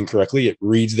aren't folding correctly, it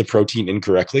reads the protein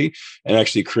incorrectly and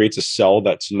actually creates a cell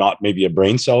that's not maybe a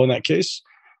brain cell in that case.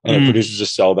 And it produces a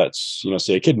cell that's,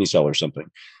 say a kidney cell or something.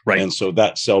 Right. And so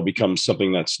that cell becomes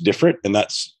something that's different. And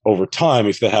that's over time,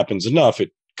 if that happens enough, it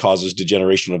causes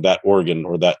degeneration of that organ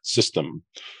or that system.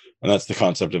 And that's the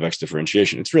concept of X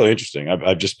differentiation. It's really interesting.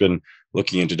 I've just been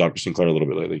looking into Dr. Sinclair a little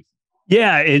bit lately.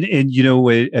 Yeah, and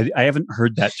I haven't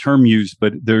heard that term used,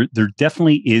 but there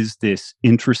definitely is this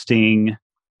interesting.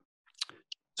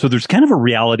 So there's kind of a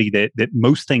reality that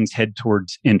most things head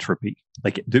towards entropy,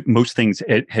 like most things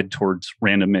head towards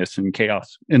randomness and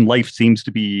chaos, and life seems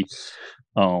to be.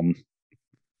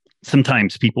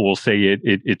 Sometimes people will say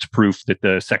it's proof that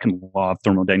the second law of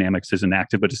thermodynamics isn't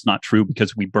active, but it's not true,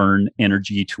 because we burn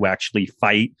energy to actually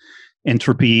fight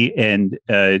entropy. And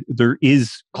there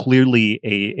is clearly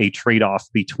a trade-off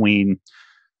between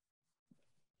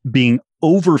being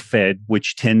overfed,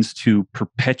 which tends to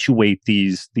perpetuate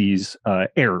these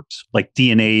errors, like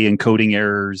DNA encoding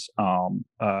errors,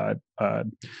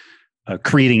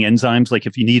 creating enzymes. Like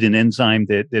if you need an enzyme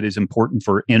that is important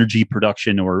for energy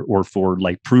production or for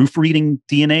like proofreading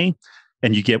DNA,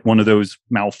 and you get one of those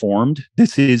malformed,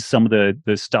 this is some of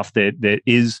the stuff that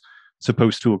is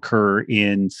supposed to occur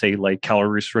in, say, like calorie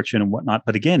restriction and whatnot.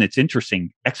 But again, it's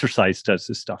interesting. Exercise does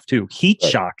this stuff too. Heat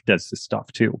shock does this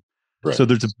stuff too. Right. So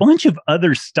there's a bunch of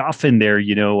other stuff in there,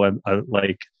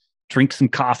 like drink some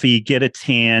coffee, get a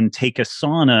tan, take a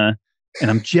sauna. And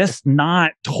I'm just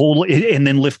not totally, and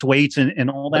then lift weights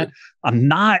and all that.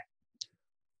 I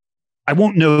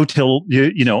won't know till,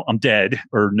 I'm dead,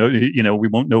 or no, we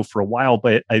won't know for a while,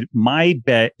 but my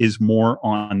bet is more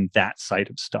on that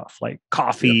side of stuff, like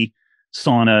coffee,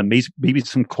 sauna, maybe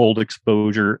some cold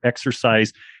exposure,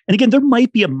 exercise. And again, there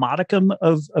might be a modicum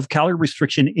of calorie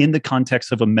restriction in the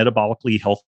context of a metabolically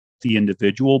healthy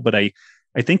individual. But I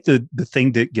think the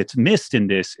thing that gets missed in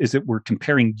this is that we're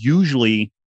comparing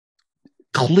usually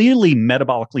clearly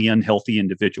metabolically unhealthy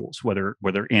individuals,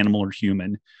 whether animal or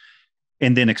human,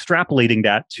 and then extrapolating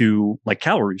that to like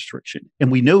calorie restriction.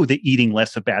 And we know that eating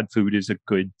less of bad food is a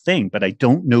good thing, but I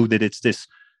don't know that it's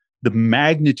the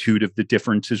magnitude of the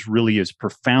difference is really as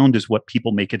profound as what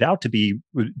people make it out to be,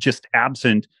 just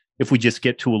absent if we just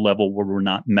get to a level where we're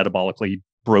not metabolically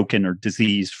broken or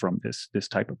diseased from this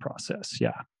type of process.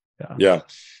 Yeah.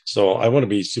 So I want to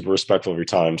be super respectful of your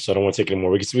time. So I don't want to take any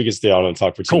more. We can stay on and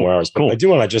talk for 2 more hours. But cool. I do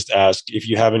want to just ask if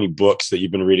you have any books that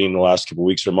you've been reading in the last couple of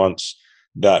weeks or months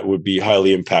that would be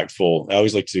highly impactful. I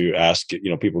always like to ask,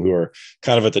 people who are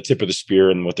kind of at the tip of the spear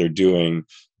and what they're doing,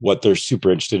 what they're super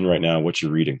interested in right now, what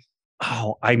you're reading.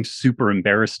 Oh, I'm super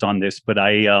embarrassed on this, but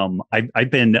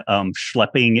I've been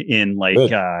schlepping in like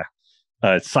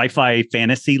sci-fi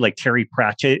fantasy, like Terry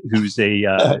Pratchett, who's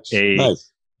nice.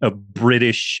 A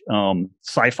British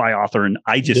sci-fi author, and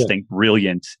I just think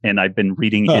brilliant. And I've been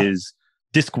reading his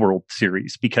Discworld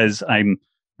series because I'm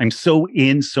so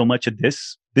in so much of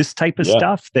this type of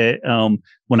stuff that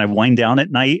when I wind down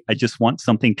at night, I just want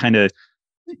something kind of.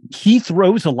 He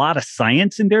throws a lot of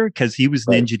science in there because he was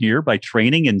an engineer by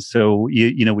training, and so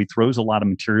he throws a lot of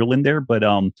material in there. But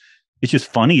it's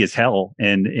just funny as hell,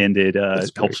 and it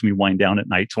helps me wind down at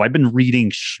night. So I've been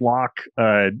reading schlock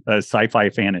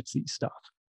sci-fi fantasy stuff.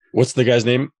 What's the guy's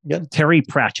name again? Terry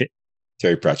Pratchett.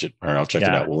 Terry Pratchett. All right, I'll check it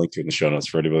out. We'll link to it in the show notes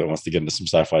for anybody that wants to get into some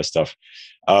sci-fi stuff.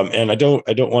 And I don't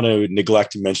want to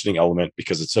neglect mentioning Element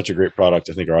because it's such a great product.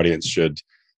 I think our audience should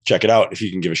check it out. If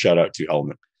you can give a shout out to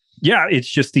Element. Yeah, it's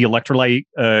just the electrolyte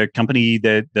company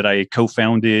that I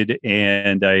co-founded,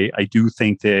 and I do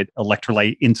think that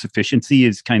electrolyte insufficiency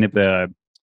is kind of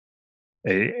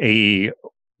a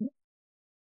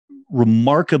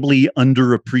remarkably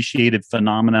underappreciated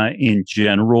phenomena in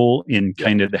general in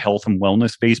kind of the health and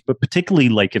wellness space, but particularly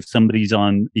like if somebody's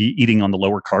eating on the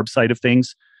lower carb side of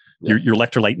things, your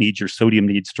electrolyte needs, your sodium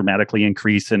needs dramatically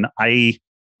increase. And I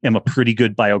am a pretty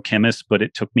good biochemist, but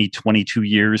it took me 22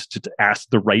 years to ask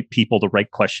the right people the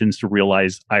right questions to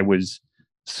realize I was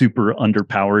super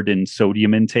underpowered in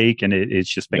sodium intake. And it's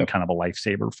just been kind of a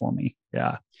lifesaver for me.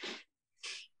 Yeah.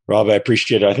 Rob, I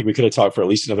appreciate it. I think we could have talked for at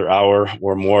least another hour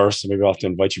or more. So maybe I'll have to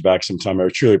invite you back sometime. I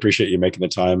truly appreciate you making the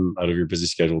time out of your busy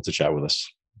schedule to chat with us.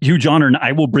 Huge honor. And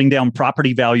I will bring down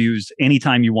property values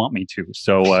anytime you want me to.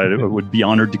 So I would be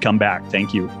honored to come back.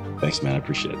 Thank you. Thanks, man. I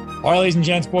appreciate it. All right, ladies and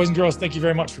gents, boys and girls, thank you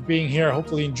very much for being here.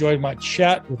 Hopefully you enjoyed my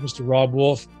chat with Mr. Robb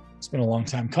Wolf. It's been a long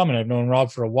time coming. I've known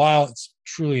Rob for a while. It's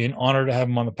truly an honor to have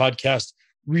him on the podcast.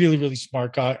 Really, really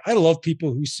smart guy. I love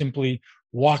people who simply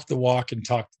walk the walk and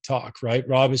talk the talk, right?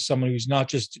 Rob is someone who's not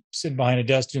just sitting behind a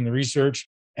desk doing the research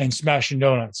and smashing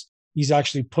donuts. He's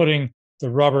actually putting the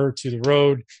rubber to the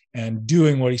road and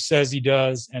doing what he says he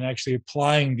does and actually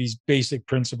applying these basic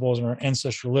principles in our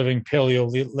ancestral living, paleo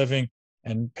living,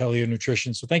 and paleo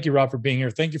nutrition. So thank you, Rob, for being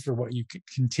here. Thank you for what you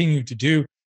continue to do.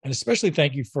 And especially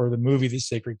thank you for the movie, The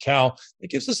Sacred Cow.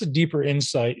 It gives us a deeper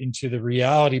insight into the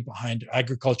reality behind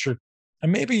agriculture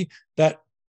and maybe that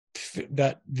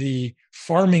the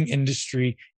farming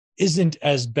industry isn't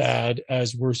as bad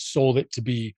as we're sold it to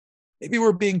be. Maybe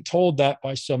we're being told that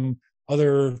by some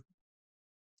other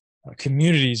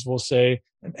communities, we'll say.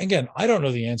 And again, I don't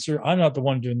know the answer. I'm not the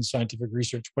one doing the scientific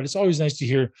research, but it's always nice to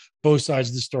hear both sides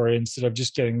of the story instead of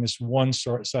just getting this one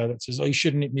side that says, oh, you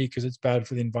shouldn't eat meat because it's bad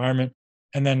for the environment.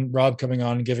 And then Rob coming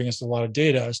on and giving us a lot of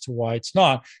data as to why it's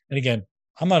not. And again,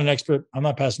 I'm not an expert. I'm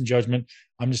not passing judgment.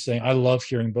 I'm just saying I love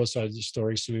hearing both sides of the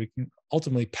story so we can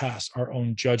ultimately pass our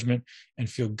own judgment and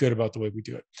feel good about the way we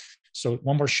do it. So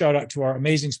one more shout out to our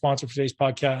amazing sponsor for today's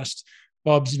podcast,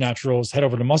 Bubs Naturals. Head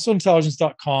over to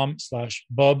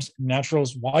muscleintelligence.com/Bubs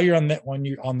Naturals. While you're on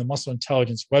the Muscle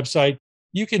Intelligence website,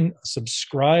 you can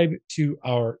subscribe to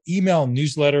our email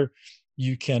newsletter.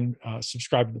 You can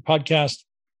subscribe to the podcast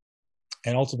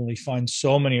and ultimately find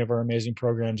so many of our amazing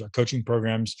programs, our coaching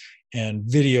programs, and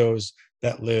videos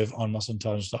that live on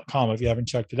muscleintelligence.com. If you haven't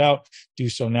checked it out, do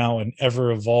so now. An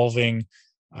ever-evolving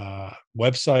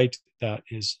website that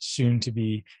is soon to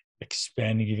be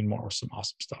expanding even more with some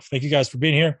awesome stuff. Thank you guys for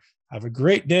being here. Have a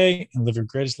great day and live your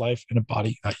greatest life in a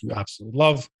body that you absolutely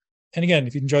love. And again,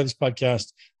 if you enjoy this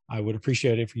podcast, I would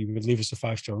appreciate it if you would leave us a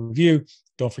 5-star review.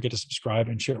 Don't forget to subscribe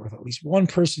and share it with at least one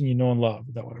person you know and love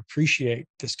that would appreciate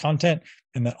this content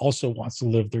and that also wants to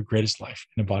live their greatest life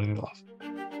in a body they love.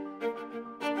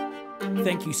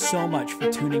 Thank you so much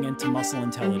for tuning into Muscle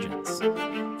Intelligence.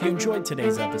 If you enjoyed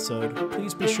today's episode,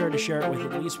 please be sure to share it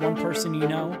with at least one person you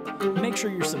know. Make sure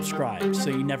you're subscribed so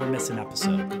you never miss an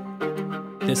episode.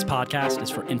 This podcast is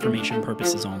for information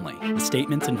purposes only. The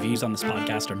statements and views on this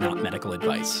podcast are not medical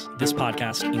advice. This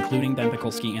podcast, including Ben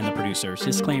Pakulski and the producers,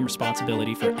 disclaim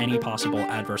responsibility for any possible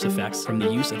adverse effects from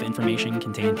the use of information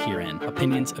contained herein.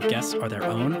 Opinions of guests are their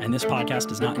own, and this podcast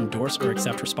does not endorse or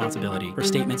accept responsibility for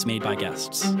statements made by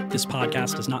guests. This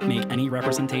podcast does not make any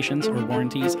representations or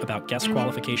warranties about guest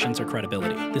qualifications or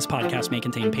credibility. This podcast may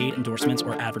contain paid endorsements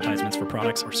or advertisements for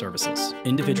products or services.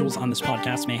 Individuals on this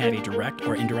podcast may have a direct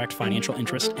or indirect financial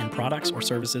interest in products or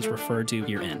services referred to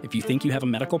herein. If you think you have a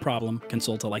medical problem,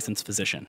 consult a licensed physician.